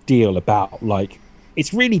big deal about, like,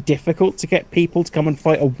 it's really difficult to get people to come and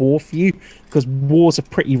fight a war for you, because wars are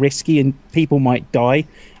pretty risky and people might die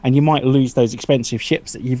and you might lose those expensive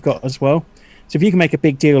ships that you've got as well. So if you can make a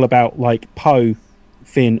big deal about like Poe,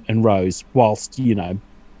 Finn and Rose whilst,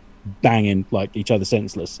 banging like each other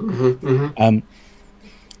senseless,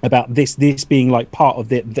 about this being like part of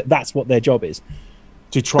that's what their job is,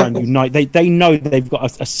 to try and unite. They know they've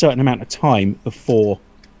got a certain amount of time before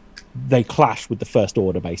they clash with the First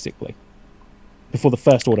Order, basically, before the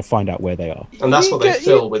First Order find out where they are. And that's what they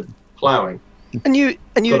fill with ploughing. And you'd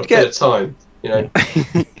get time, you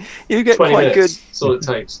get quite minutes, good. That's all it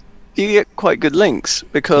takes. You get quite good links,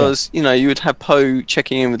 because you would have Poe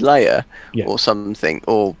checking in with Leia or something,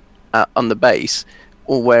 or on the base,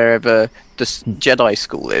 or wherever the Jedi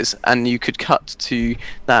school is, and you could cut to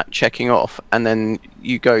that checking off, and then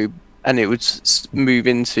you go, and it would move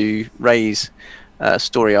into Rey's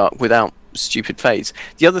story arc without stupid fades.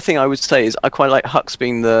 The other thing I would say is I quite like Hux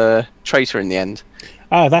being the traitor in the end.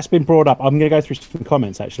 That's been brought up. I'm going to go through some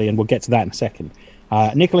comments actually, and we'll get to that in a second.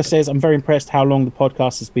 Nicholas says, I'm very impressed how long the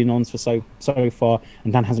podcast has been on for so far,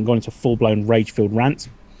 and Dan hasn't gone into a full-blown rage-filled rant.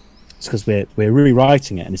 It's because we're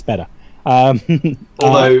rewriting it and it's better.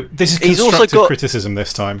 Although this is constructive criticism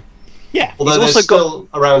this time. Yeah. Although there's still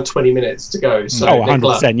around 20 minutes to go. So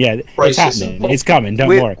 100%, yeah. It's happening. It's coming, don't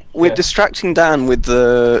worry. We're distracting Dan with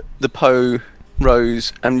the Poe,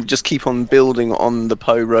 Rose, and just keep on building on the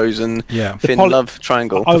Poe, Rose and Finn love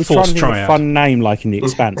triangle. I was trying to think of a fun name like in The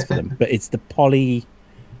Expanse for them, but it's the polyamoro.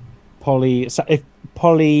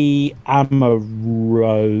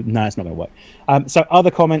 No, it's not going to work. So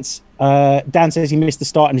other comments. Dan says he missed the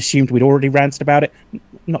start and assumed we'd already ranted about it.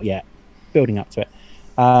 Not yet. Building up to it.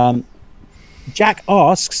 Jack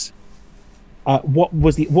asks, what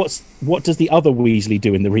does the other Weasley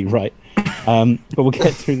do in the rewrite? But we'll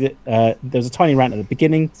get through the. There's a tiny rant at the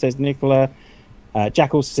beginning, says Nicola.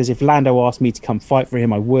 Jack also says, if Lando asked me to come fight for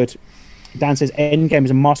him, I would. Dan says, Endgame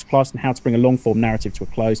is a masterclass in how to bring a long-form narrative to a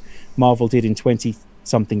close. Marvel did in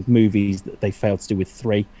 20-something movies that they failed to do with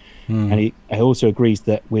 3. And he also agrees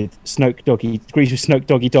with Snoke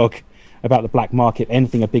Doggy Dog about the black market.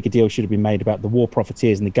 Anything a bigger deal should have been made about the war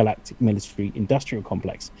profiteers and the galactic military industrial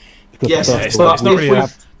complex. Because it's not really a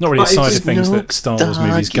side of things that Star Wars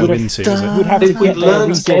movies go into, is it? Would have to get their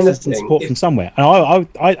resources and support from somewhere. And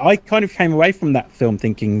I kind of came away from that film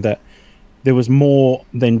thinking that there was more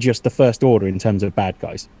than just the First Order in terms of bad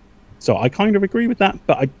guys. So I kind of agree with that,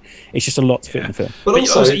 but it's just a lot to fit in the film. But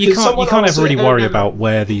also, you can't ever really worry about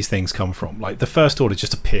where these things come from. Like, the First Order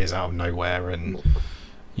just appears out of nowhere, and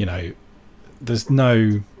there's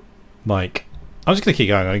no like. I'm just gonna keep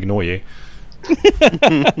going. I'll ignore you.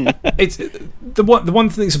 It's the one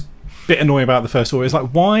thing that's a bit annoying about the First Order is like,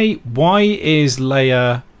 why is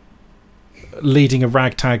Leia leading a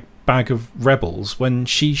ragtag bag of rebels when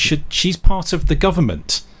she's part of the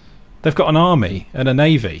government? They've got an army and a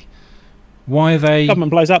navy. Why are they... Government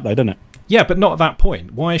blows up though, doesn't it? Yeah, but not at that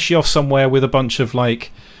point. Why is she off somewhere with a bunch of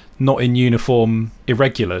like not in uniform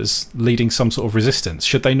irregulars leading some sort of resistance?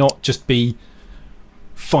 Should they not just be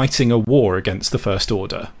fighting a war against the First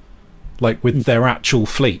Order, like with their actual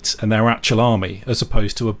fleet and their actual army, as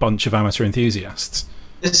opposed to a bunch of amateur enthusiasts?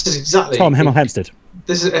 This is exactly Tom Hamill Hempstead.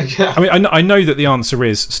 This is yeah. I mean, I know that the answer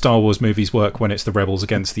is Star Wars movies work when it's the rebels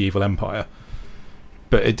against the evil empire,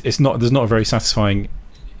 but it's not. There's not a very satisfying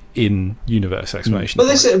in-universe explanation. But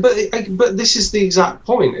this is the exact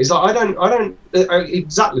point. Is like I don't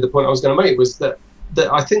exactly the point I was going to make was that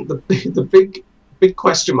I think the big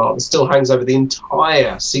question mark that still hangs over the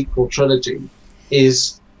entire sequel trilogy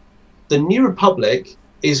is the New Republic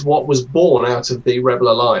is what was born out of the Rebel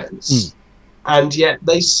Alliance. And yet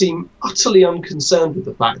they seem utterly unconcerned with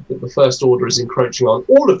the fact that the First Order is encroaching on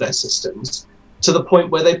all of their systems, to the point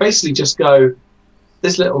where they basically just go,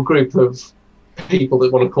 this little group of people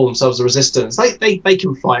that want to call themselves the Resistance, they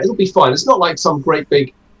can fight. It'll be fine. It's not like some great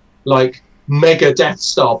big, like, mega Death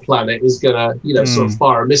Star planet is gonna, sort of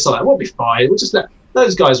fire a missile. It won't be fine. We'll just let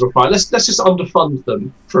those guys will fine. Let's just underfund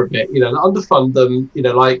them for a bit. Underfund them.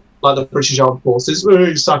 Like the British Armed Forces,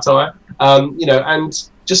 satire. And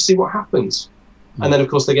just see what happens. And then of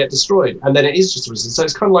course they get destroyed, and then it is just a Resistance. So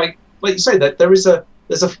it's kind of like you say, that there's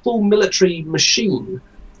a full military machine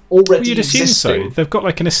already. Well, you'd assume existing. so. They've got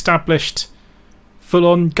like an established,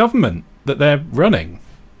 full-on government that they're running.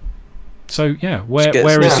 So yeah, where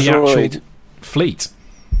is the actual fleet?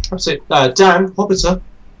 Absolutely. Dan Hobbiter.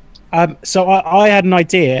 So I had an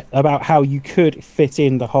idea about how you could fit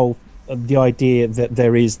in the idea that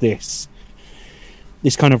there is this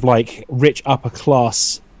kind of like rich upper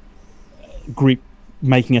class group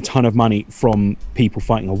making a ton of money from people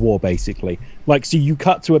fighting a war, basically. Like, so you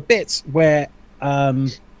cut to a bit where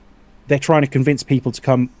they're trying to convince people to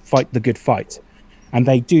come fight the good fight, and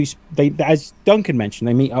they as Duncan mentioned,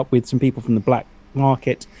 they meet up with some people from the black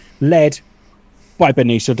market, led by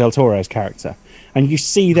Benicio del Toro's character, and you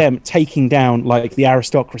see them taking down like the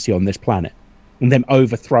aristocracy on this planet, and them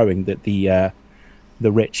overthrowing the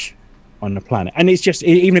rich on the planet. And it's just,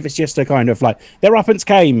 even if it's just a kind of like their uppance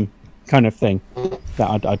came kind of thing,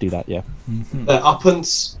 that I'd do that. Yeah. Their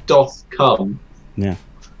uppance doth come. Yeah.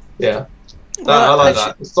 I like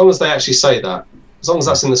that. As long as they actually say that, as long as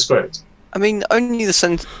that's in the script. I mean,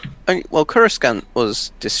 Coruscant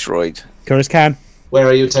was destroyed. Coruscant. Where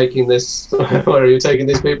are you taking this? Where are you taking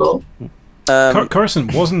these people?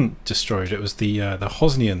 Coruscant wasn't destroyed. It was the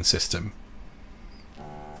Hosnian system.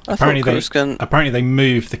 Apparently they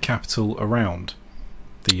moved the capital around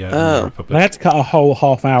the Republic. They had to cut a whole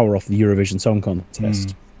half hour off the Eurovision Song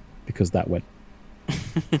Contest because that went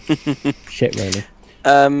shit, really.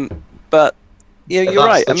 But you're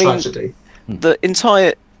right. I mean, tragedy.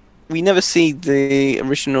 We never see the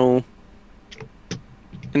original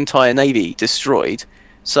entire navy destroyed,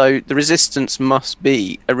 so the Resistance must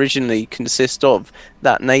be originally consist of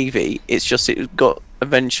that navy. It's just it got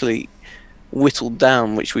eventually whittled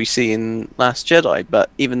down, which we see in Last Jedi, but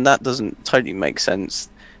even that doesn't totally make sense.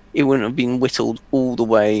 It wouldn't have been whittled all the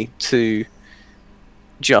way to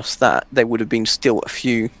just that. There would have been still a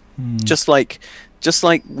few, just like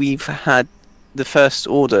we've had the First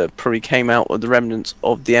Order probably came out of the remnants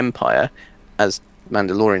of the Empire, as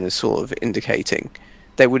Mandalorian is sort of indicating.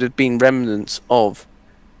 There would have been remnants of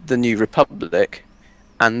the New Republic,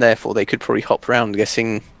 and therefore they could probably hop around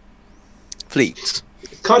getting fleets.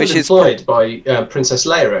 Kind of implied by Princess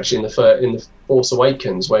Leia, actually, in the Force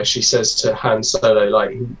Awakens, where she says to Han Solo,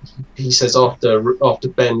 like, he says after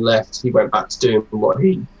Ben left, he went back to doing what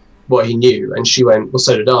he knew, and she went, well,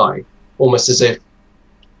 so did I, almost as if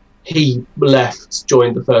he left,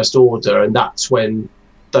 joined the First Order, and that's when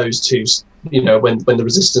those two, when the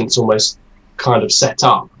Resistance almost kind of set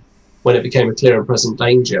up, when it became a clear and present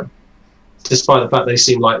danger, despite the fact they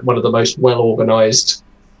seem like one of the most well-organised,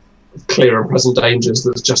 clear and present dangers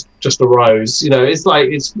that just arose. It's like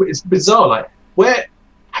it's bizarre. Like,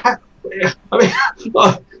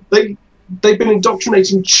 they've been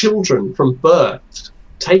indoctrinating children from birth,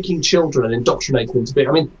 taking children and indoctrinating them to be.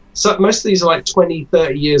 I mean, so most of these are like 20,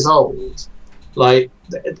 30 years old. Like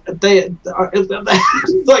they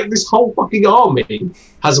like this whole fucking army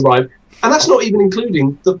has arrived, and that's not even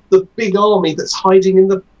including the big army that's hiding in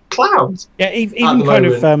the clouds. Yeah, even kind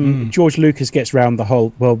of George Lucas gets around the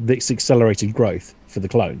whole, this accelerated growth for the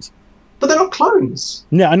clones. But they're not clones.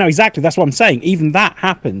 No, I know exactly. That's what I'm saying. Even that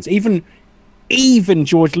happens. Even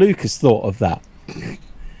George Lucas thought of that.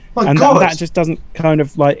 My God. That just doesn't kind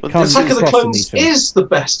of like. Well, Attack of the Clones is the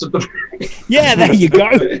best of the. Yeah, there you go.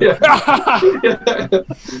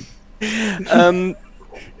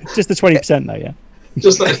 Just the 20% though, yeah.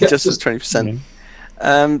 Just the 20%.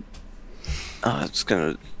 I was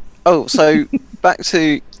gonna. Oh, so back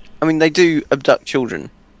to. I mean, they do abduct children,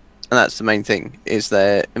 and that's the main thing. Is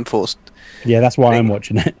they're enforced. Yeah, that's why I'm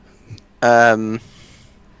watching it.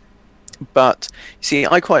 But see,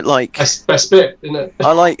 I quite like best bit, isn't it?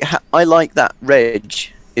 I like that Reg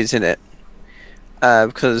is in it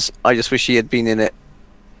because I just wish he had been in it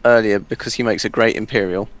earlier because he makes a great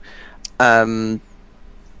Imperial.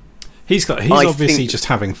 He's obviously just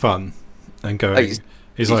having fun and going.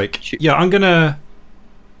 He's like, yeah, I'm gonna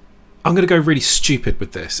go really stupid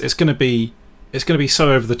with this. It's gonna be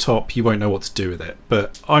so over the top you won't know what to do with it.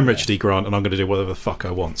 But I'm Richard E. Grant and I'm gonna do whatever the fuck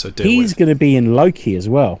I want. So he's gonna be in Loki as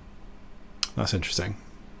well. That's interesting.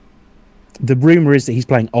 The rumor is that he's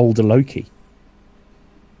playing older Loki.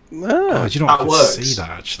 Oh, do you know what? I can see that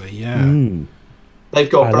actually. Yeah. They've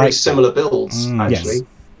got very like similar builds, actually. Yes.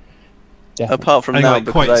 Definitely. Apart from And, now, like,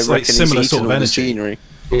 because quite, I like, reckon similar he's sort eaten of all the energy. scenery.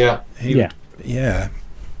 Yeah. Yeah.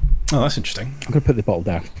 Oh, that's interesting. I'm going to put the bottle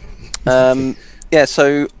down. Yeah,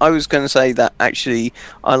 so I was going to say that actually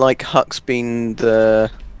I like Hux being the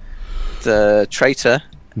traitor.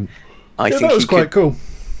 I think that was he quite could,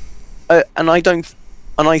 cool. and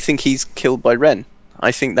I think he's killed by Ren.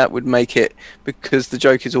 I think that would make it, because the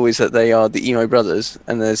joke is always that they are the emo brothers,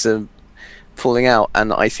 and there's a falling out,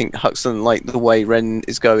 and I think Hux doesn't like the way Ren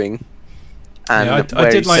is going. And Yeah, I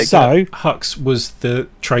did like So- that Hux was the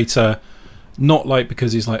traitor, not like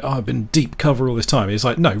because he's like, oh, I've been deep cover all this time. He's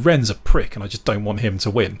like, no, Ren's a prick, and I just don't want him to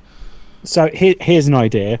win. So here's an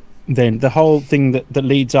idea. Then the whole thing that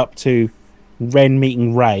leads up to Ren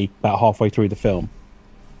meeting Rey about halfway through the film,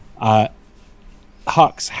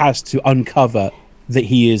 Hux has to uncover that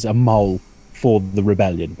he is a mole for the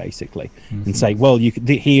rebellion, basically, and say, well,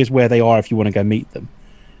 here's where they are if you want to go meet them.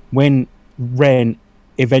 When Ren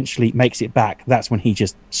eventually makes it back, that's when he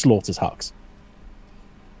just slaughters Hux.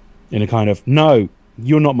 In a kind of, no,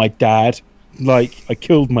 you're not my dad. Like, I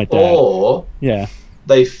killed my dad. Or Yeah.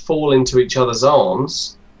 they fall into each other's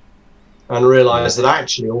arms and realise that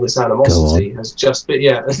actually all this animosity has just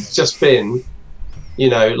been, you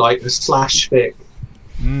know, like a slash fic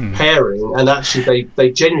pairing, and actually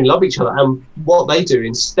they genuinely love each other. And what they do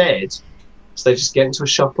instead is they just get into a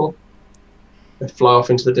shuttle, they fly off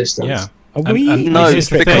into the distance. Yeah. Are we? no, here's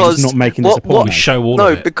the thing. because not making what- this a what- porno. We show all no,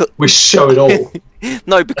 of it. because We show it all.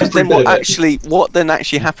 no, because Every then bit of it. what then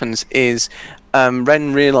actually happens is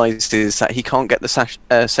Ren realizes that he can't get the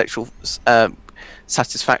sexual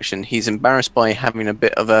satisfaction. He's embarrassed by having a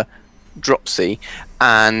bit of a dropsy,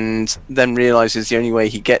 and then realizes the only way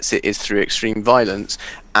he gets it is through extreme violence,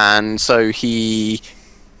 and so he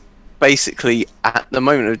basically at the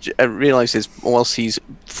moment realizes whilst he's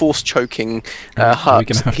force choking Are we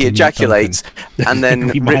gonna Hux, have he to mute ejaculates and then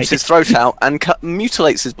We might. rips his throat out and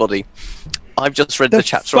mutilates his body. I've just read the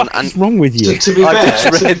chapter on, fuck is and wrong with you? To be fair,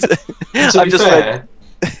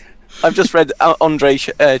 I've just read Andre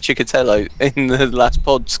Chikatilo in the last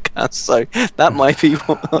podcast, so that might be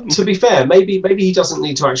what. to be fair, maybe he doesn't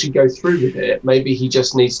need to actually go through with it. Maybe he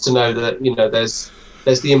just needs to know that, you know, there's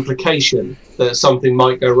the implication that something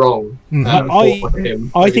might go wrong for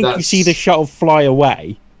him. I Maybe think you that's- see the shuttle fly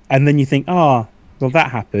away, and then you think, well, that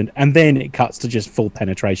happened, and then it cuts to just full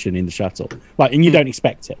penetration in the shuttle, like, and you don't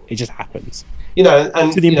expect it; it just happens. you know,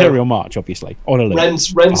 and To the you know, Imperial March, obviously, on a loop. Ren's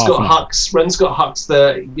for half got an hour. Hux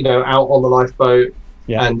there, you know, out on the lifeboat,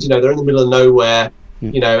 Yeah. and you know they're in the middle of nowhere,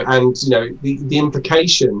 Yeah. you know, and you know the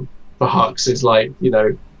implication for Hux is like, you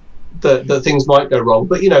know, that things might go wrong,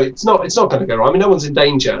 but you know it's not going to go wrong. I mean, no one's in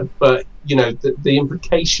danger, but you know the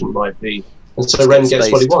implication might be, and so Ren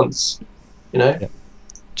gets what he wants, you know. Yeah.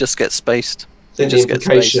 Just get spaced. I think Just get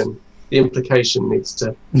the implication needs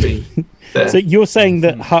to be there. So you're saying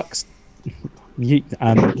that Hux?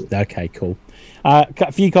 Okay, cool.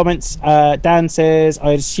 A few comments. Dan says,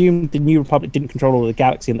 I assumed the New Republic didn't control all of the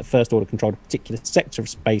galaxy and that First Order controlled a particular sector of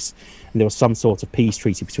space and there was some sort of peace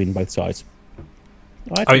treaty between both sides.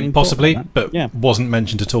 I mean, possibly, but yeah. wasn't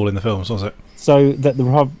mentioned at all in the films, was it? So that the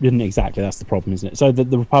Republic, exactly, that's the problem, isn't it? So that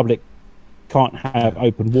the Republic can't have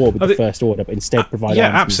open war with the First Order, but instead provide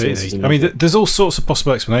yeah, arms and resources absolutely. and I mean, everything. there's all sorts of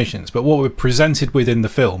possible explanations, but what we're presented with in the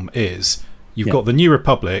film is you've got the New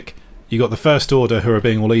Republic, you've got the First Order who are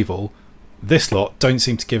being all evil. This lot don't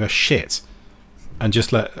seem to give a shit, and just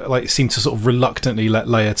seem to sort of reluctantly let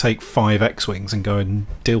Leia take 5 X-wings and go and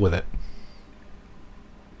deal with it.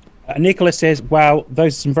 Nicholas says, wow,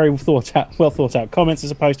 those are some very well thought out comments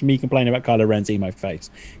as opposed to me complaining about Kylo Ren's emo face.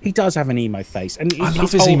 He does have an emo face. And I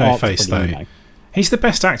love his emo face, though. He's the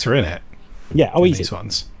best actor in it. Yeah, in these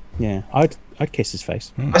ones. Yeah, I'd kiss his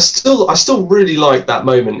face. I still really like that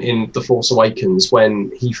moment in The Force Awakens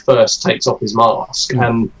when he first takes off his mask,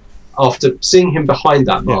 and after seeing him behind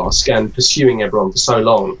that mask and pursuing everyone for so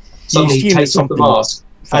long, suddenly he takes off the mask,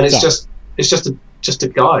 and it's just a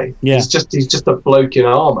guy. Yeah. He's just a bloke in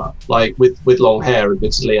armor, like with long hair,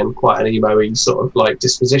 admittedly, and quite an emo-y sort of like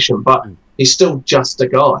disposition, but he's still just a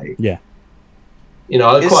guy. Yeah. You know,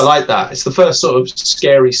 I quite like that. It's the first sort of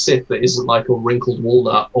scary Sith that isn't like a wrinkled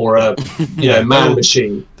walnut or a man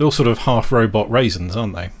machine. They're all sort of half robot raisins,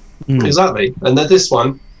 aren't they? Exactly. And then this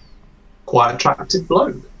one, quite attractive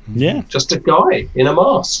bloke. Yeah. Just a guy in a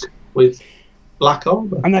mask with black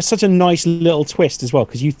armor. And that's such a nice little twist as well,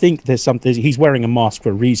 because you think there's something, he's wearing a mask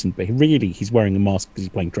for a reason, but really he's wearing a mask because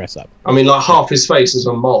he's playing dress up. I mean, like half his face is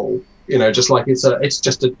a mole. You know, just like it's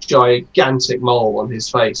just a gigantic mole on his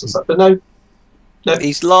face or something. But no,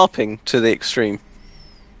 He's LARPing to the extreme.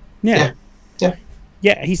 Yeah.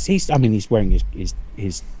 Yeah, he's. I mean, he's wearing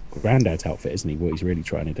his granddad's outfit, isn't he? What he's really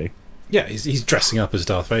trying to do. Yeah, he's dressing up as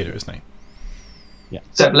Darth Vader, isn't he?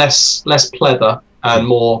 Except less pleather and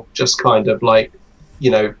more just kind of like,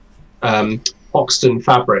 Hoxton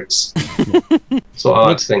fabrics. That's what I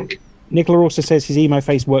like to think. Nicola also says his emo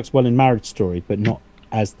face works well in Marriage Story, but not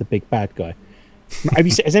as the big bad guy.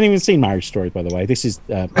 Has anyone seen Marriage Story, by the way? This is.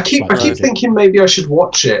 I keep thinking maybe I should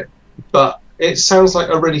watch it, but it sounds like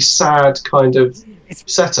a really sad kind of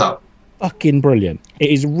setup. Fucking brilliant! It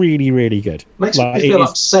is really, really good. Makes me feel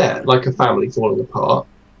upset, like a family falling apart.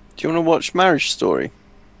 Do you want to watch Marriage Story?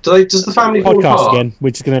 Does the family fall Podcast apart? again. We're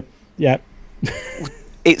just gonna. Yeah.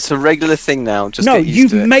 It's a regular thing now. Just No, get used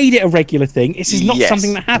you've to it. made it a regular thing. This is not Yes.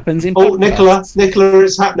 something that happens in. Oh, podcasts. Nicola,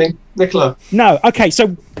 it's happening. Nicola. No, okay.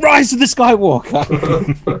 So, Rise of the Skywalker.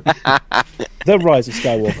 The Rise of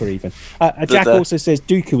Skywalker, even. Jack also says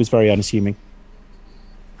Dooku was very unassuming.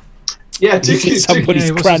 Yeah, He's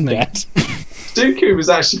somebody's what's his name? granddad. Dooku was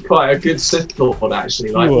actually quite a good Sith Lord,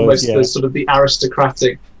 actually. Like He was, almost yeah. the sort of the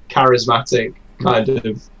aristocratic, charismatic kind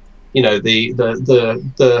of,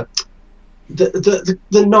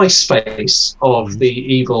 the nice face of the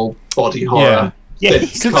evil body horror. Yeah, Sith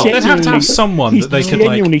he's cult. They'd have to have someone he's that they could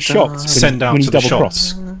genuinely like shocked send out when he to the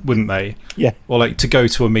double-crossed. shops, wouldn't they? Yeah. Or like to go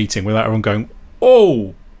to a meeting without everyone going,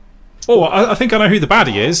 oh, I think I know who the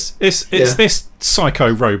baddie is. It's this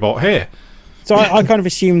psycho robot here. So I kind of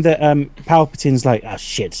assumed that Palpatine's like, oh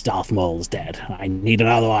shit, Darth Maul's dead. I need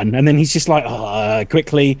another one. And then he's just like,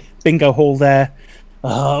 quickly, bingo hall there.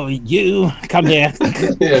 Oh, you, come here.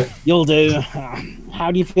 Yeah. You'll do.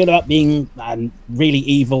 How do you feel about being really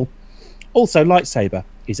evil? Also, lightsaber.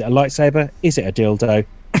 Is it a lightsaber? Is it a dildo?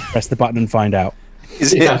 Press the button and find out.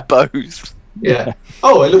 Is it both? Yeah.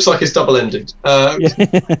 Oh, it looks like it's double-ended.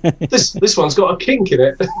 This one's got a kink in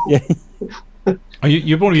it. Yeah.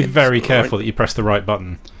 You want to be very careful that you press the right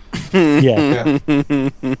button. Yeah.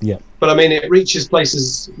 Yeah. But I mean, it reaches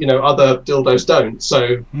places other dildos don't.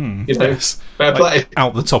 So Yes. fair play. Like,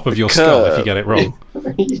 out the top of your skull if you get it wrong.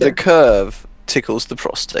 Yeah, The curve tickles the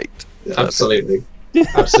prostate. absolutely.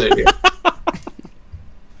 Absolutely.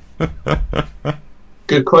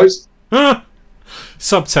 Good quote.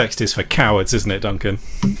 Subtext is for cowards, isn't it, Duncan?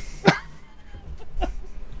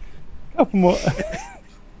 Couple more.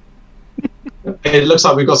 It looks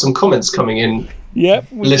like we've got some comments coming in.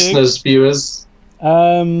 Yep. we do. Listeners, viewers.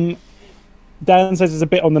 Dan says it's a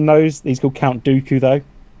bit on the nose. He's called Count Dooku, though.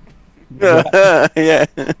 Yeah.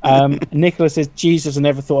 Nicholas says, Jesus, I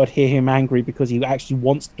never thought I'd hear him angry because he actually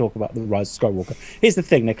wants to talk about the Rise of Skywalker. Here's the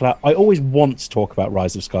thing, Nicola. I always want to talk about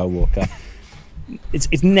Rise of Skywalker.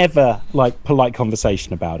 It's never like polite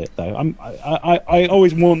conversation about it, though. I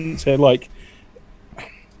always want to like.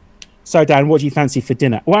 So, Dan, what do you fancy for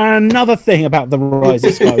dinner? Well, another thing about the Rise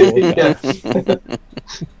of Skywalker.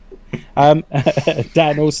 Yeah.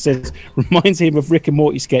 Dan also says reminds him of Rick and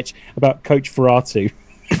Morty sketch about Coach Ferratu.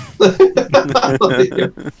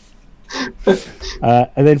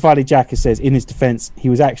 And then finally, Jack says, in his defense, he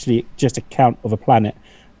was actually just a count of a planet.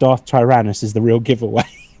 Darth Tyrannus is the real giveaway.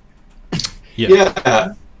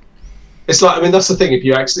 Yeah. It's like, I mean, that's the thing. If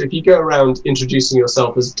you go around introducing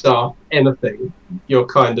yourself as Darth anything, you're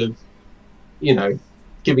kind of,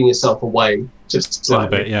 giving yourself away just A little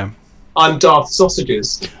slightly. bit, yeah. I'm Darth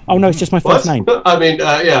Sausages. Oh no, it's just my first name. I mean,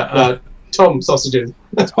 Tom Sausages.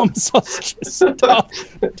 Tom Sausages.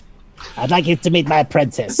 I'd like you to meet my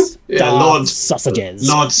apprentice, Yeah, Darth Lord Sausages.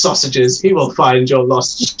 Lord Sausages. He will find your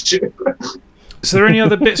lost shoe. Is there any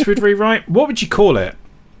other bits we'd rewrite? What would you call it?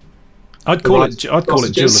 I'd call it Duel of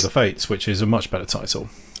Sausages. the Fates, which is a much better title.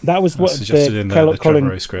 That was what Suggested in the Colin.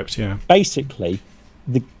 Trevorrow script, yeah. Basically,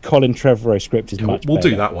 the Colin Trevorrow script is much We'll better.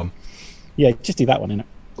 do that one. Yeah, just do that one, innit?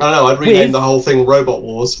 I don't know. I'd rename With- the whole thing Robot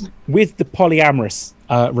Wars. With the polyamorous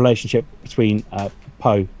relationship between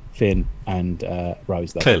Poe, Finn, and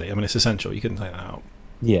Rose, though. Clearly, I mean, it's essential. You couldn't take that out.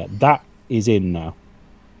 Yeah, that is in now.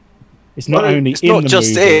 It's not Well, only It's in not the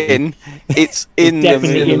just movie. in, it's in the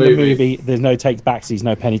Definitely movie. in the movie. movie. There's no take backsies,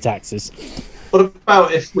 no penny taxes. What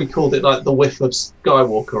about if we called it like the Whiff of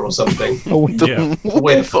Skywalker or something? Oh, Yeah.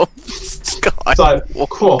 Whiff. Of Sky. It's like,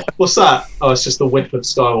 cool. What's that? Oh, it's just the Whiff of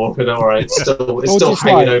Skywalker. Don't worry. It's still Or still just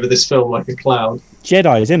hanging like- over this film like a cloud.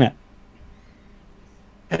 Jedi, isn't it?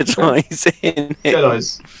 It's in it.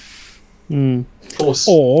 Jedi's. Mm. Force.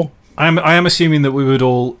 Or I am assuming that we would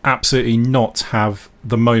all absolutely not have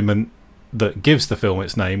the moment that gives the film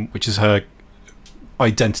its name, which is her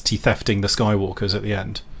identity thefting the Skywalkers at the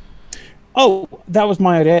end. that was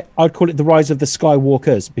my idea. I'd call it the Rise of the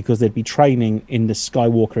Skywalkers because they'd be training in the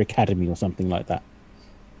Skywalker Academy or something like that.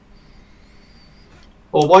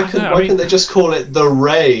 Or why couldn't they just call it the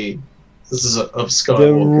Ray of The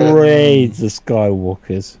Skywalker. raids of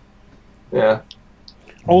Skywalkers. Yeah.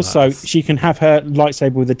 Also, Nuts. she can have her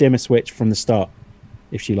lightsaber with a dimmer switch from the start,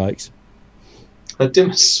 if she likes. A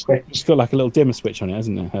dimmer switch. She's got like a little dimmer switch on it,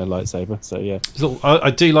 hasn't it? Her lightsaber. So yeah.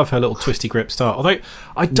 I do love her little twisty grip start. Although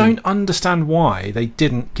I don't understand why they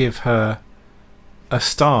didn't give her a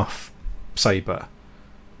staff saber,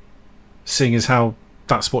 seeing as how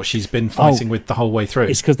that's what she's been fighting with the whole way through.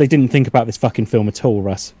 It's because they didn't think about this fucking film at all,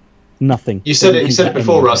 Russ. Nothing. You said it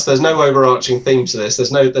before, Russ. There's no overarching theme to this.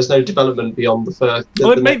 There's no development beyond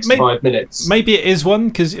the next 5 minutes. Maybe it is one,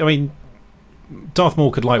 because I mean, Darth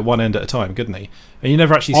Maul could light one end at a time, couldn't he? And you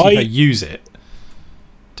never actually see her use it,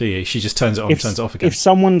 do you? She just turns it on and turns it off again. If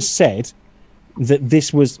someone said that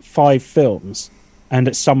this was 5 films, and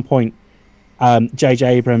at some point J.J.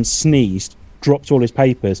 Abrams sneezed, dropped all his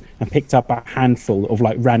papers, and picked up a handful of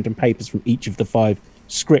like random papers from each of the 5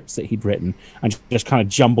 scripts that he'd written, and just kind of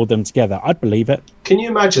jumbled them together, I'd believe it. Can you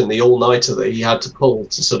imagine the all-nighter that he had to pull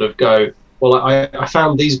to sort of go, well, I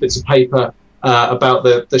found these bits of paper about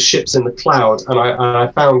the ships in the cloud, and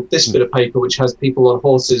I found this bit of paper which has people on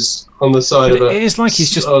horses on the side of a... It is like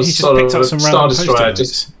he's just picked up some random post-it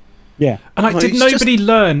notes. Yeah. And did nobody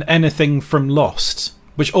learn anything from Lost,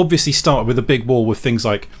 which obviously started with a big wall with things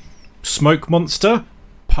like smoke monster,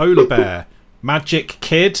 polar bear, magic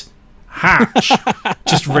kid, hatch,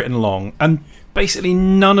 just written along, and basically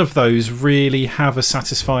none of those really have a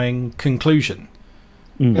satisfying conclusion.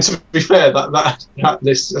 And to be fair, that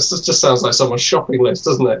list just sounds like someone's shopping list,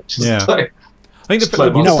 doesn't it? Just I think the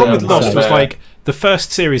problem with Lost was like the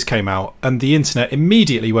first series came out and the internet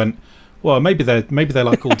immediately went, well, maybe they're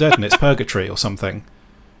like all dead and it's purgatory or something.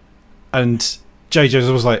 And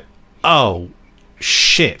JJ was like, oh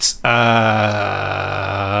shit, no.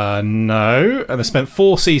 And they spent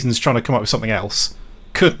 4 seasons trying to come up with something else,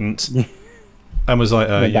 couldn't, and was like,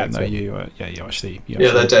 you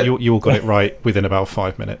all got it right within about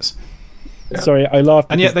 5 minutes. Sorry, I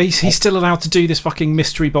laughed. And yet he's still allowed to do this fucking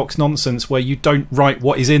mystery box nonsense where you don't write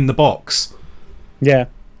what is in the box. Yeah.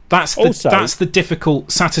 That's the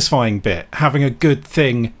difficult, satisfying bit, having a good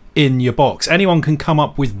thing in your box. Anyone can come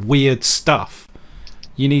up with weird stuff.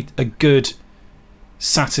 You need a good,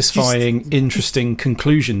 satisfying, interesting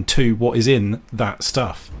conclusion to what is in that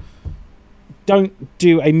stuff. Don't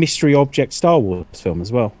do a mystery object Star Wars film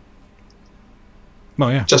as well.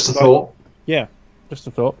 Well, yeah. Just a thought. Yeah, just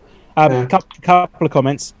a thought. Couple of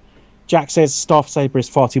comments. Jack says Staff Saber is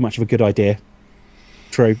far too much of a good idea.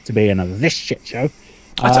 True, to be another this shit show.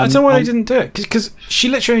 I don't know why they didn't do it, because she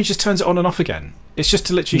literally just turns it on and off again. It's just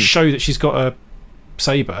to literally show that she's got a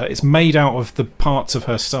saber. It's made out of the parts of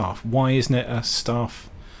her staff. Why isn't it a staff?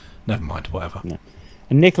 Never mind, whatever. Yeah.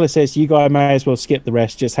 And Nicholas says you guys may as well skip the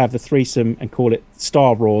rest, just have the threesome and call it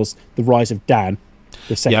Star Wars: The Rise of Dan.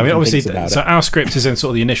 Yeah, I mean, obviously, so our script is in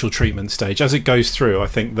sort of the initial treatment stage. As it goes through, I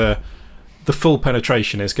think the full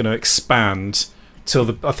penetration is going to expand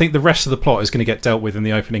till I think the rest of the plot is going to get dealt with in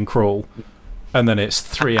the opening crawl, and then it's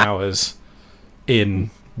 3 hours in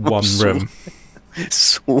one room.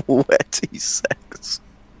 Sweaty sex.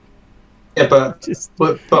 Yeah, but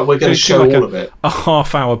we're going to show all of it. A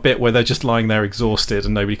half-hour bit where they're just lying there exhausted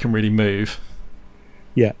and nobody can really move.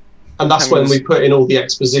 Yeah. And that's when we put in all the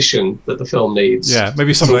exposition that the film needs. Yeah,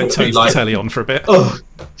 maybe someone turns the telly on for a bit. Oh,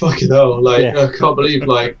 fucking hell. I can't believe,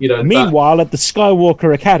 Meanwhile, at the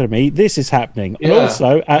Skywalker Academy, this is happening. Yeah. And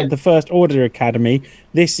also, at the First Order Academy,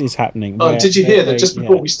 this is happening. Oh, did you hear that just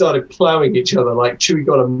before we started ploughing each other, Chewie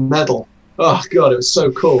got a medal? Oh, God, it was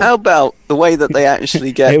so cool. How about the way that they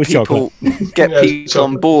actually get people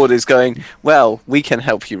on board is going, well, we can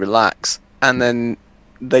help you relax. And then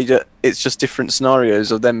it's just different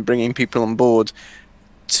scenarios of them bringing people on board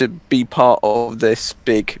to be part of this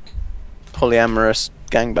big polyamorous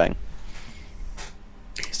gangbang.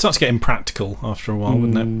 It starts getting practical after a while,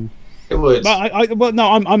 wouldn't it? It would. But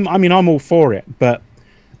I'm all for it, but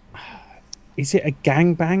is it a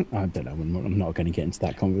gangbang? I don't know. I'm not going to get into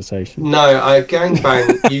that conversation. No, a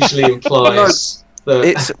gangbang usually implies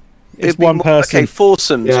that it's one person. Okay,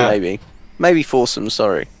 foursomes maybe foursomes.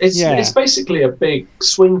 Sorry, it's basically a big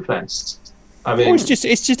swing fest. I mean, it's just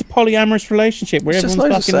a polyamorous relationship where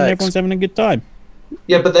everyone's fucking and everyone's having a good time.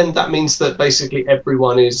 Yeah, but then that means that basically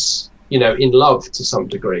everyone is, in love to some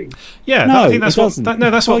degree. Yeah, no, I think that's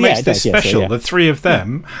what makes this special. Yeah. The three of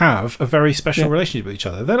them have a very special relationship with each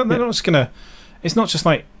other. They're not just gonna. It's not just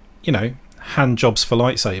like hand jobs for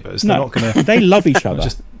lightsabers. They're not gonna. They love each other.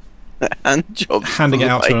 Just hand jobs. Handing it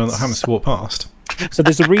out to anyone that happens to walk past. So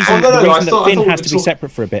there's a reason. That Finn has to be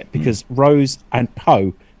separate for a bit because Rose and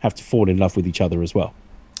Poe have to fall in love with each other as well.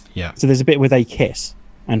 Yeah. So there's a bit where they kiss,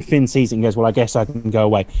 And Finn sees it and goes, well, I guess I can go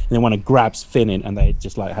away. And then one grabs Finn in, and they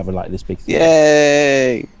just like have a, like this big thing.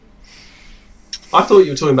 Yay! I thought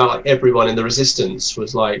you were talking about like everyone in the Resistance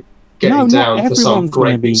was like getting No, not down for some everyone's gonna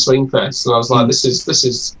great big be- swing fest, and I was like, this is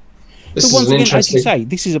But once an again, as you interesting. say,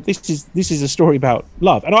 this is a story about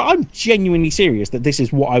love, and I'm genuinely serious that this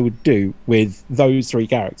is what I would do with those three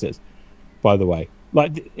characters. By the way,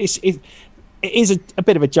 like it is a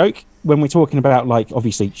bit of a joke when we're talking about, like,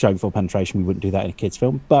 obviously showing full penetration. We wouldn't do that in a kids'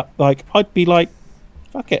 film, but like I'd be like,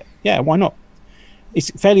 fuck it, yeah, why not? It's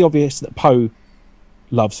fairly obvious that Poe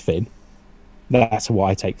loves Finn. That's what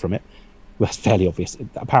I take from it. Well, that's fairly obvious.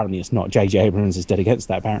 Apparently, it's not. J.J. Abrams is dead against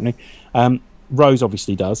that. Apparently, Rose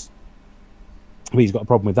obviously does. He's got a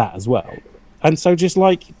problem with that as well, and so just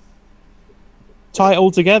like tie it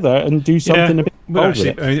all together and do something a bit bold with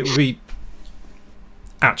it. I mean, it would be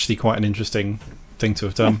actually quite an interesting thing to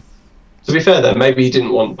have done. To be fair, though, maybe he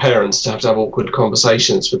didn't want parents to have awkward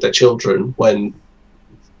conversations with their children when,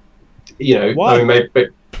 you know, Why? I mean, maybe.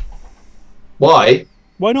 Why?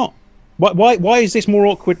 Why not? Why is this more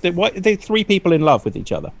awkward? Why are they three people in love with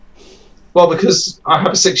each other? Well, because I have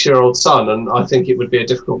a 6-year-old son, and I think it would be a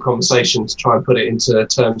difficult conversation to try and put it into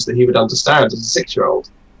terms that he would understand as a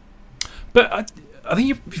 6-year-old. But I think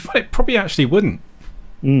you find it probably actually wouldn't.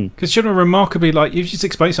 Mm. Because children are remarkably like, you just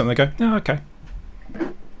explain something, they go, oh, okay.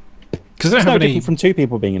 Because they don't It's no have any different from two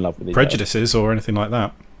people being in love with each prejudices or anything like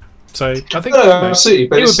that. So I think No, absolutely,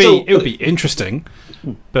 but it would be interesting.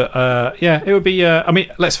 But yeah, it would be. I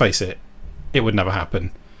mean, let's face it, it would never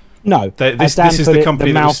happen. No, This Dan is put the it,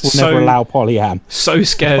 company the that mouse was will never allow polyam. so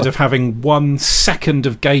scared of having 1 second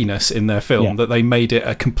of gayness in their film Yeah. that they made it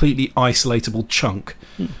a completely isolatable chunk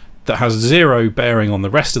that has zero bearing on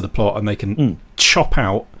the rest of the plot, and they can chop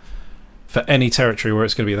out for any territory where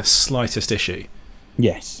it's going to be the slightest issue.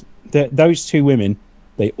 Yes, those two women,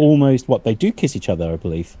 they almost they do kiss each other, I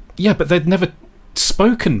believe. Yeah, but they'd never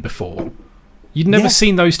spoken before. You'd never Yeah.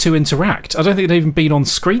 seen those two interact. I don't think they'd even been on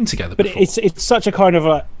screen together But before. it's such a kind of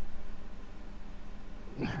a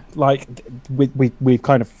like we've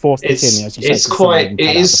kind of forced it in, as you say. It's quite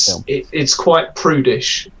it's quite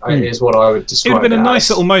prudish, is what I would It describe. would have been a it nice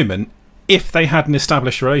as. little moment if they had an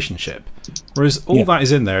established relationship. Whereas all that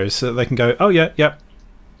is in there is so that they can go, oh yeah,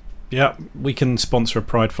 we can sponsor a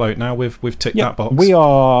Pride float now. We've ticked that box. We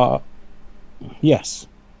are, yes.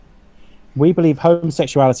 We believe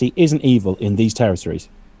homosexuality isn't evil in these territories.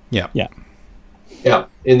 Yeah. Yeah,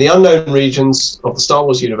 in the unknown regions of the Star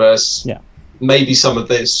Wars universe, Yeah. maybe some of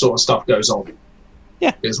this sort of stuff goes on.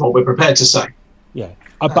 Yeah. Is what we're prepared to say. Yeah,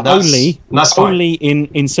 And but that's fine. only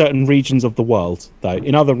in certain regions of the world, though.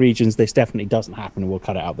 In other regions, this definitely doesn't happen, and we'll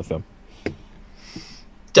cut it out of the film.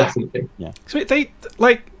 Definitely. So they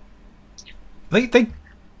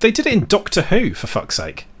did it in Doctor Who, for fuck's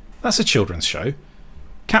sake. That's a children's show.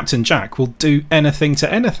 Captain Jack will do anything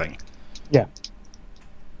to anything. Yeah.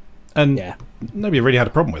 And nobody really had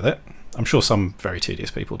a problem with it. I'm sure some very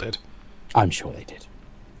tedious people did. I'm sure they did.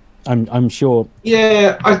 I'm sure.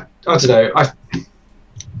 Yeah, I don't know.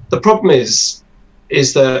 The problem is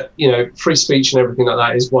that, you know, free speech and everything like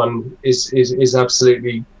that is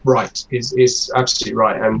absolutely right. Is absolutely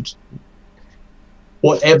right. And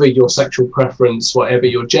whatever your sexual preference, whatever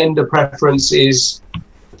your gender preference is,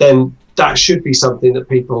 then that should be something that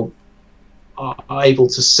people are able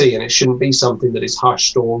to see, and it shouldn't be something that is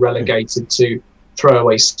hushed or relegated to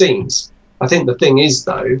throwaway scenes. I think the thing is,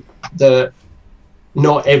 though, that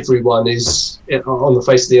not everyone is on the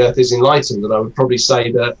face of the earth is enlightened, and I would probably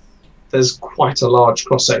say that there's quite a large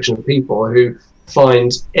cross-section of people who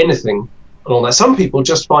find anything along that. Some people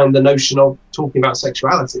just find the notion of talking about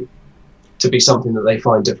sexuality to be something that they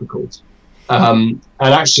find difficult. And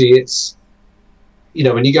actually, it's, you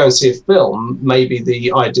know, when you go and see a film, maybe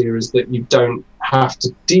the idea is that you don't have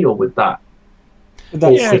to deal with that.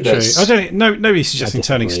 Yeah, true. I don't. Nobody's suggesting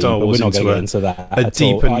turning Star Wars into a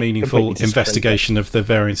deep and meaningful investigation of the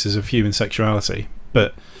variances of human sexuality.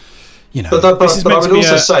 But you know, this is meant to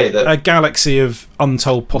be a galaxy of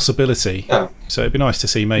untold possibility. Yeah. So it'd be nice to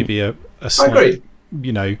see maybe a slight, I agree.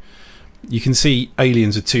 You know, you can see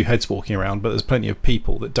aliens with two heads walking around, but there's plenty of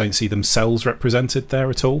people that don't see themselves represented there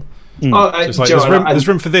at all. It's like there's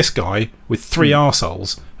room for this guy with 3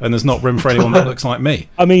 arseholes, and there's not room for anyone that looks like me.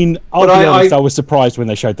 I mean, I'll be honest, I was surprised when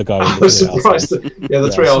they showed the guy. I was surprised. The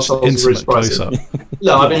 3 arseholes was really surprising.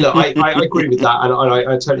 No, I mean, look, I agree with that, and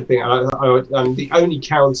I totally think, and the only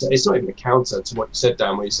counter, it's not even a counter to what you said,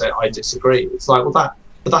 Dan, where you say I disagree. It's like, well,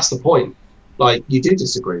 but that's the point. Like, you do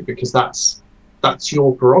disagree because that's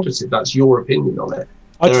your prerogative, that's your opinion on it.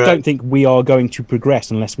 I just don't think we are going to progress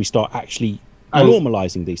unless we start actually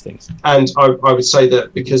normalising these things. And I would say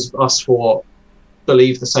that because us 4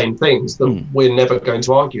 believe the same things, that we're never going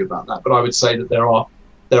to argue about that. But I would say that there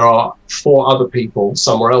are 4 other people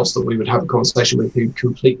somewhere else that we would have a conversation with who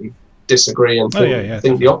completely disagree and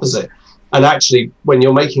think the opposite. And actually, when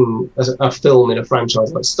you're making a film in a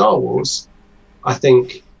franchise like Star Wars, I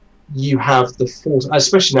think you have the force,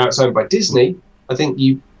 especially now it's owned by Disney. I think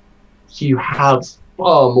you have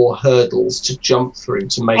far more hurdles to jump through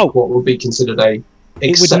to make what would be considered a acceptable.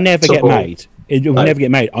 It would never get made. It would never get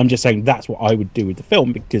made. I'm just saying that's what I would do with the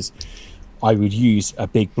film, because I would use a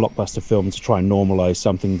big blockbuster film to try and normalise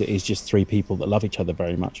something that is just 3 people that love each other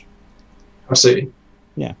very much. Absolutely.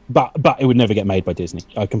 Yeah, but it would never get made by Disney.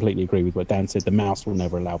 I completely agree with what Dan said. The mouse will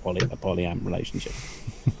never allow a polyam relationship.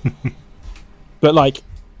 But like,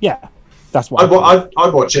 yeah, that's what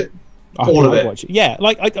I'd watch it. All of it. Watch it. Yeah,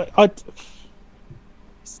 like I'd.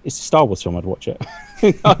 It's a Star Wars film. I'd watch it.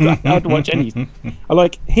 I'd watch anything.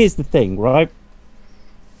 Here's the thing, right?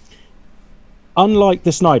 Unlike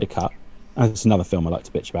the Snyder Cut, and it's another film I like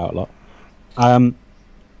to bitch about a lot.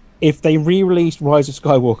 If they re-released Rise of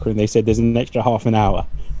Skywalker and they said there's an extra half an hour,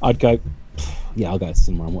 I'd go, yeah, I'll go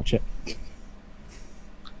somewhere and watch it.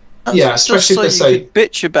 Yeah, especially if they say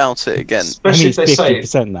bitch about it again. Especially if they say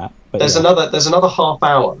that. But there's another half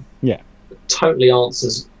hour. Yeah, that totally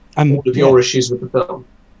answers all of your issues with the film.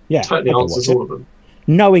 Yeah, totally answers all of them.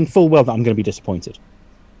 Knowing full well that I'm going to be disappointed,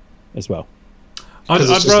 as well. I'd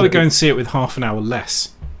rather go and see it with half an hour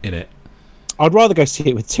less in it. I'd rather go see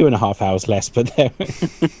it with 2.5 hours less, but there.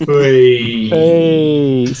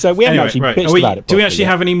 Hey. So we haven't actually pitched about it. Do we actually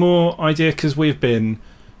have any more idea? Because we've been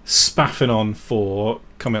spaffing on for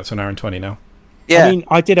coming up to an hour and 20 now. Yeah, I mean,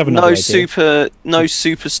 I did have another idea. No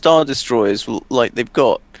super Star Destroyers like they've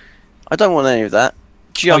got. I don't want any of that.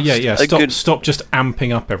 Just Stop just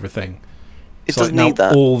amping up everything. It doesn't need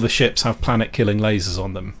that. All the ships have planet-killing lasers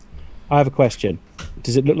on them. I have a question.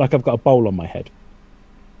 Does it look like I've got a bowl on my head?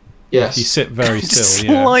 Yes. You sit very still.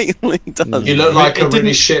 Slightly does. You look like a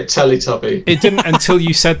really shit Teletubby. It didn't until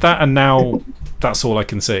you said that, and now that's all I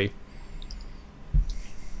can see.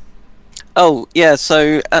 Oh yeah,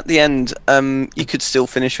 so at the end, you could still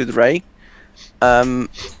finish with Rey,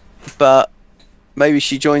 but maybe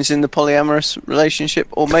she joins in the polyamorous relationship,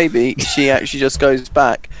 or maybe she actually just goes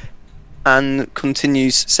back and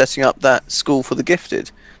continues setting up that school for the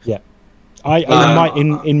gifted. Yeah,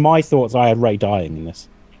 in my thoughts, I had Rey dying in this.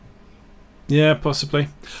 Yeah, possibly.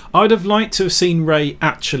 I'd have liked to have seen Rey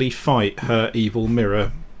actually fight her evil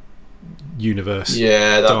mirror universe.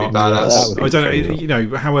 Yeah, that'd be badass. I don't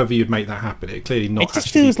know, however you'd make that happen. It clearly not. It just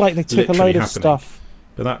feels like they took a load of stuff,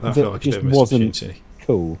 but that felt like just a bit of wasn't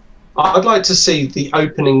cool. I'd like to see the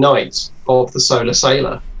opening night of the Solar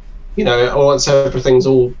Sailor. Once everything's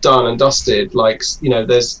all done and dusted,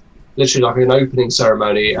 there's literally like an opening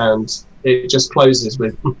ceremony, and it just closes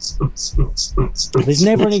with. There's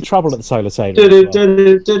never any trouble at the Solar Sailor.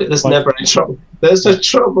 There's never any trouble. There's no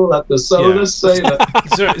trouble at the Solar Sailor.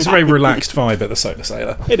 It's a very relaxed vibe at the Solar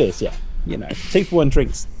Sailor. It is, yeah. 2 for 1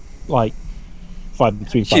 drinks, like 5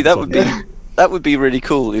 between 5. That would be really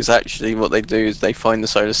cool. Is actually what they do is they find the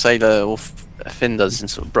Solar Sailor, or Finn does, and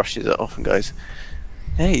sort of brushes it off and goes,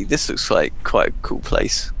 "Hey, this looks like quite a cool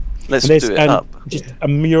place. Let's do it up." Just a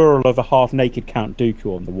mural of a half-naked Count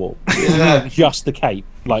Dooku on the wall. Yeah. Just the cape.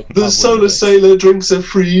 Like the Solar Sailor drinks are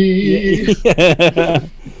free. Yeah.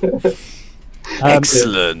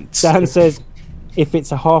 Excellent. Dan says, if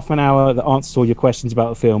it's a half an hour that answers all your questions about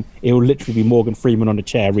the film, it will literally be Morgan Freeman on a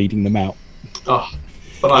chair reading them out. Oh,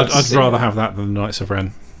 but I'd rather have that than the Knights of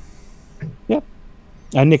Ren. Yeah.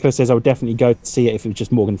 And Nicholas says, I would definitely go to see it if it was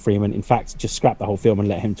just Morgan Freeman. In fact, just scrap the whole film and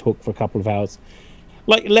let him talk for a couple of hours.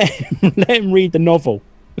 Like, let him read the novel.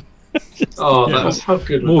 That's how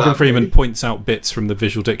good. Morgan Freeman points out bits from the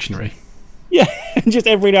visual dictionary. Yeah, and just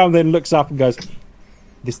every now and then looks up and goes,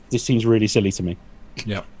 "This seems really silly to me."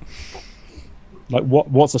 Yeah. Like,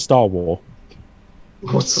 what's a Star War?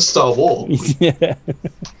 What's a Star War? Yeah.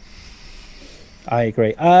 I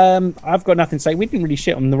agree. I've got nothing to say. We didn't really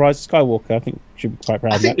shit on the Rise of Skywalker. I think we should be quite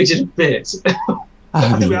proud of that. We did a bit.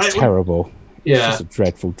 It's terrible. Yeah. It's just a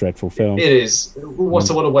dreadful, dreadful film. It is. What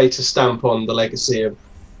a way to stamp on the legacy of,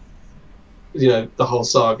 the whole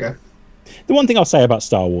saga. The one thing I'll say about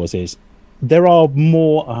Star Wars is there are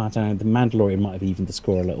more. I don't know. The Mandalorian might have evened the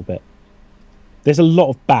score a little bit. There's a lot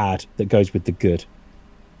of bad that goes with the good.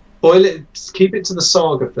 Keep it to the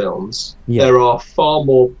saga films. Yeah. There are far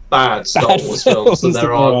more bad Star Wars films than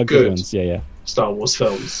there are good ones. Yeah. Star Wars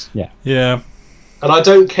films. Yeah. Yeah. And I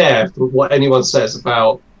don't care what anyone says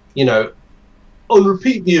about, on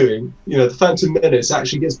repeat viewing, the Phantom Menace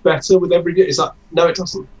actually gets better with every. It's like, no, it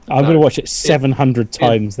doesn't. I'm going to watch it 700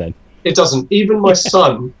 times then. It doesn't. Even my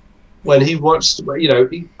son, when he watched,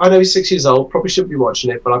 I know he's 6 years old, probably shouldn't be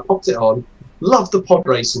watching it, but I popped it on. Loved the pod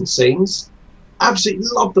racing scenes. Absolutely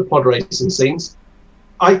loved the pod racing scenes.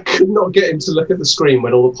 I could not get him to look at the screen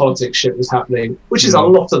when all the politics shit was happening, which is a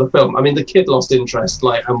lot of the film. I mean, the kid lost interest,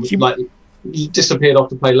 he disappeared off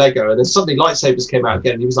to play Lego, and then suddenly lightsabers came out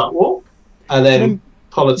again. He was like, "What?" And then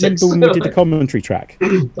politics. Remember when we did the commentary track?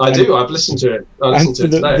 I do. I've listened to it. I listened to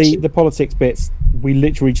it today. The politics bits, we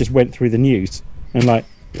literally just went through the news and like.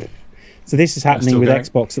 So this is happening with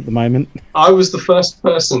Xbox at the moment. I was the first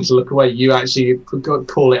person to look away. You actually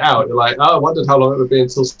call it out. You're like, I wondered how long it would be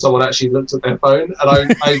until someone actually looked at their phone.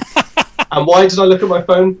 And and why did I look at my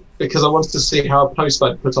phone? Because I wanted to see how a post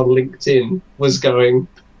I'd put on LinkedIn was going.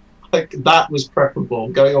 Like, that was preferable.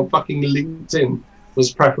 Going on fucking LinkedIn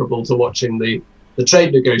was preferable to watching the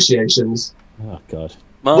trade negotiations. Oh, God.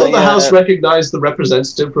 Will the House recognise the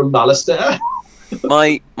representative from Malastare?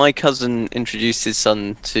 My cousin introduced his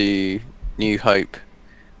son to New Hope,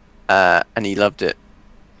 and he loved it.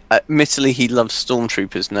 Admittedly, he loves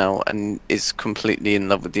Stormtroopers now and is completely in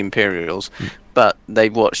love with the Imperials. But they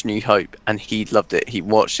watched New Hope, and he loved it. He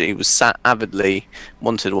watched it. He was sat avidly,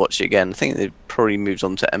 wanted to watch it again. I think they probably moved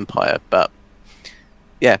on to Empire, but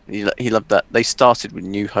yeah, he loved that. They started with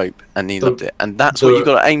New Hope, and he loved it. And that's what you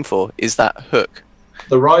got to aim for: is that hook.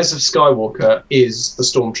 The Rise of Skywalker is the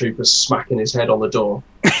Stormtrooper smacking his head on the door.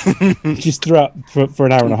 Just threw up for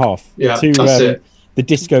an hour and a half. Yeah, that's it. The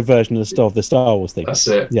disco version of the Star Wars thing. That's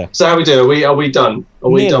it. Yeah. So how we do? Are we done? Are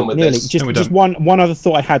we done with this? Just one other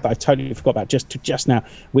thought I had that I totally forgot about just now,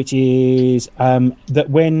 which is that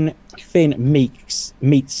when Finn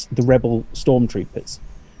meets the Rebel Stormtroopers,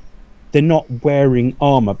 they're not wearing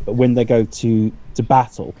armor, but when they go to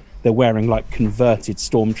battle, they're wearing like converted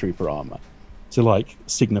Stormtrooper armor to like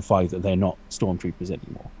signify that they're not Stormtroopers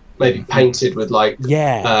anymore. Maybe painted with like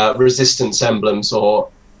resistance emblems or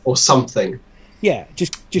something. Yeah,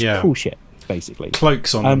 just cool shit, basically.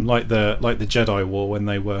 Cloaks on them, like the Jedi wore when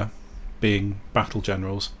they were being battle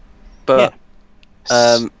generals. But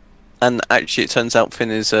and actually, it turns out Finn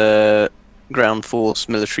is a ground force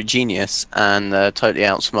military genius and totally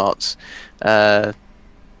outsmarts the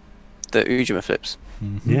Ujima Flips.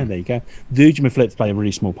 Mm-hmm. Yeah, there you go. The Ujima Flips play a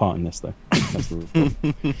really small part in this, though. That's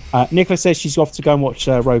Nicola says she's off to go and watch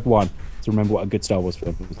Rogue One to remember what a good Star Wars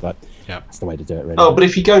film was like. Yeah, that's the way to do it, really. Oh, but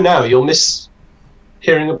if you go now, you'll miss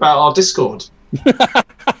hearing about our Discord.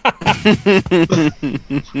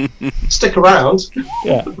 Stick around.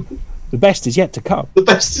 Yeah, the best is yet to come. The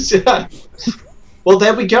best is yet. Well,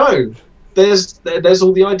 there we go. There's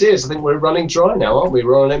all the ideas. I think we're running dry now, aren't we?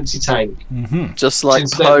 We're on an empty tank. Mm-hmm. Just like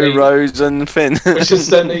Poe, Rose, and Finn. Which is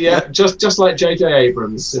just like J.J.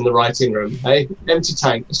 Abrams in the writing room. Hey, empty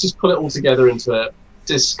tank. Let's just pull it all together into a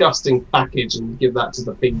disgusting package and give that to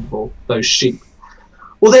the people, those sheep.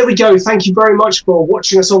 Well, there we go. Thank you very much for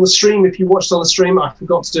watching us on the stream. If you watched on the stream, I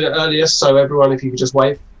forgot to do it earlier, so everyone, if you could just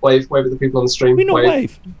wave at the people on the stream. We not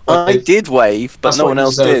wave. I did wave, but no one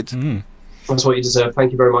else did. Mm. That's what you deserve.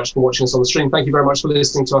 Thank you very much for watching us on the stream. Thank you very much for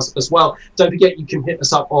listening to us as well. Don't forget, you can hit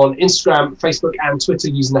us up on Instagram, Facebook, and Twitter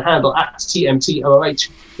using the handle @TMTOOH.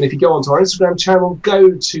 And if you go onto our Instagram channel,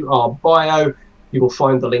 go to our bio. You will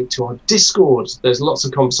find the link to our Discord. There's lots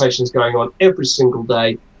of conversations going on every single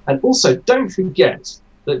day. And also, don't forget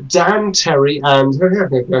that Dan, Terry, and Steve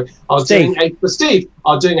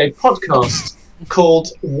are doing a podcast called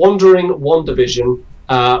Wandering WandaVision,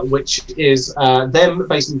 which is them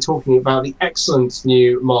basically talking about the excellent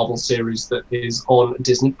new Marvel series that is on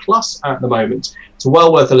Disney Plus at the moment. It's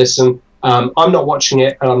well worth a listen. I'm not watching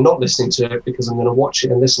it, and I'm not listening to it because I'm going to watch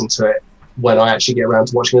it and listen to it when I actually get around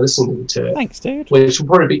to watching and listening to it. Thanks, dude. Which will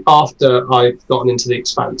probably be after I've gotten into The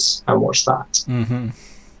Expanse and watched that. Mm-hmm.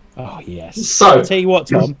 Oh, yes. So, I'll tell you what,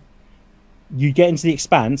 Tom. You get into The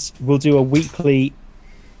Expanse, we'll do a weekly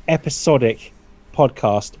episodic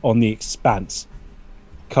podcast on The Expanse,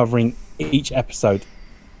 covering each episode.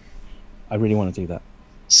 I really want to do that.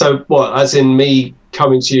 So, what, as in me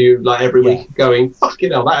coming to you like every week going,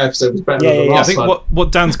 fucking hell, that episode was better than the last one. I think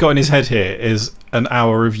what Dan's got in his head here is an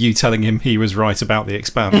hour of you telling him he was right about The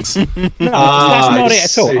Expanse. No, that's not it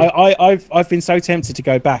at all. I've been so tempted to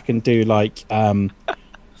go back and do like an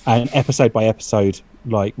episode by episode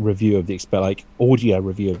like review of the like audio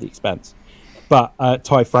review of The Expanse, but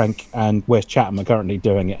Ty Frank and Wes Chatham are currently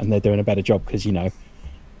doing it, and they're doing a better job because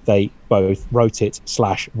they both wrote it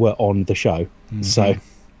 / were on the show. Mm-hmm. So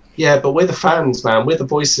yeah, but we're the fans, man. We're the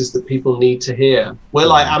voices that people need to hear. We're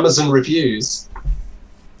like Amazon reviews.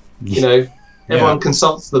 Everyone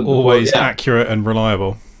consults them. Always accurate and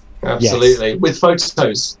reliable. Absolutely. Yes. With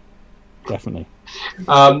photos. Definitely.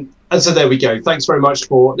 And so there we go. Thanks very much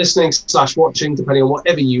for listening / watching, depending on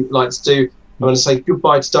whatever you like to do. I'm going to say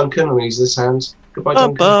goodbye to Duncan. I'm going to use this hand. Goodbye,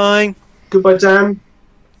 Duncan. Bye. Goodbye, Dan.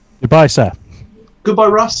 Goodbye, sir. Goodbye,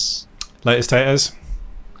 Russ. Latest taters.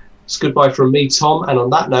 It's goodbye from me, Tom. And on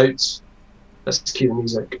that note, let's cue the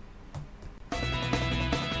music.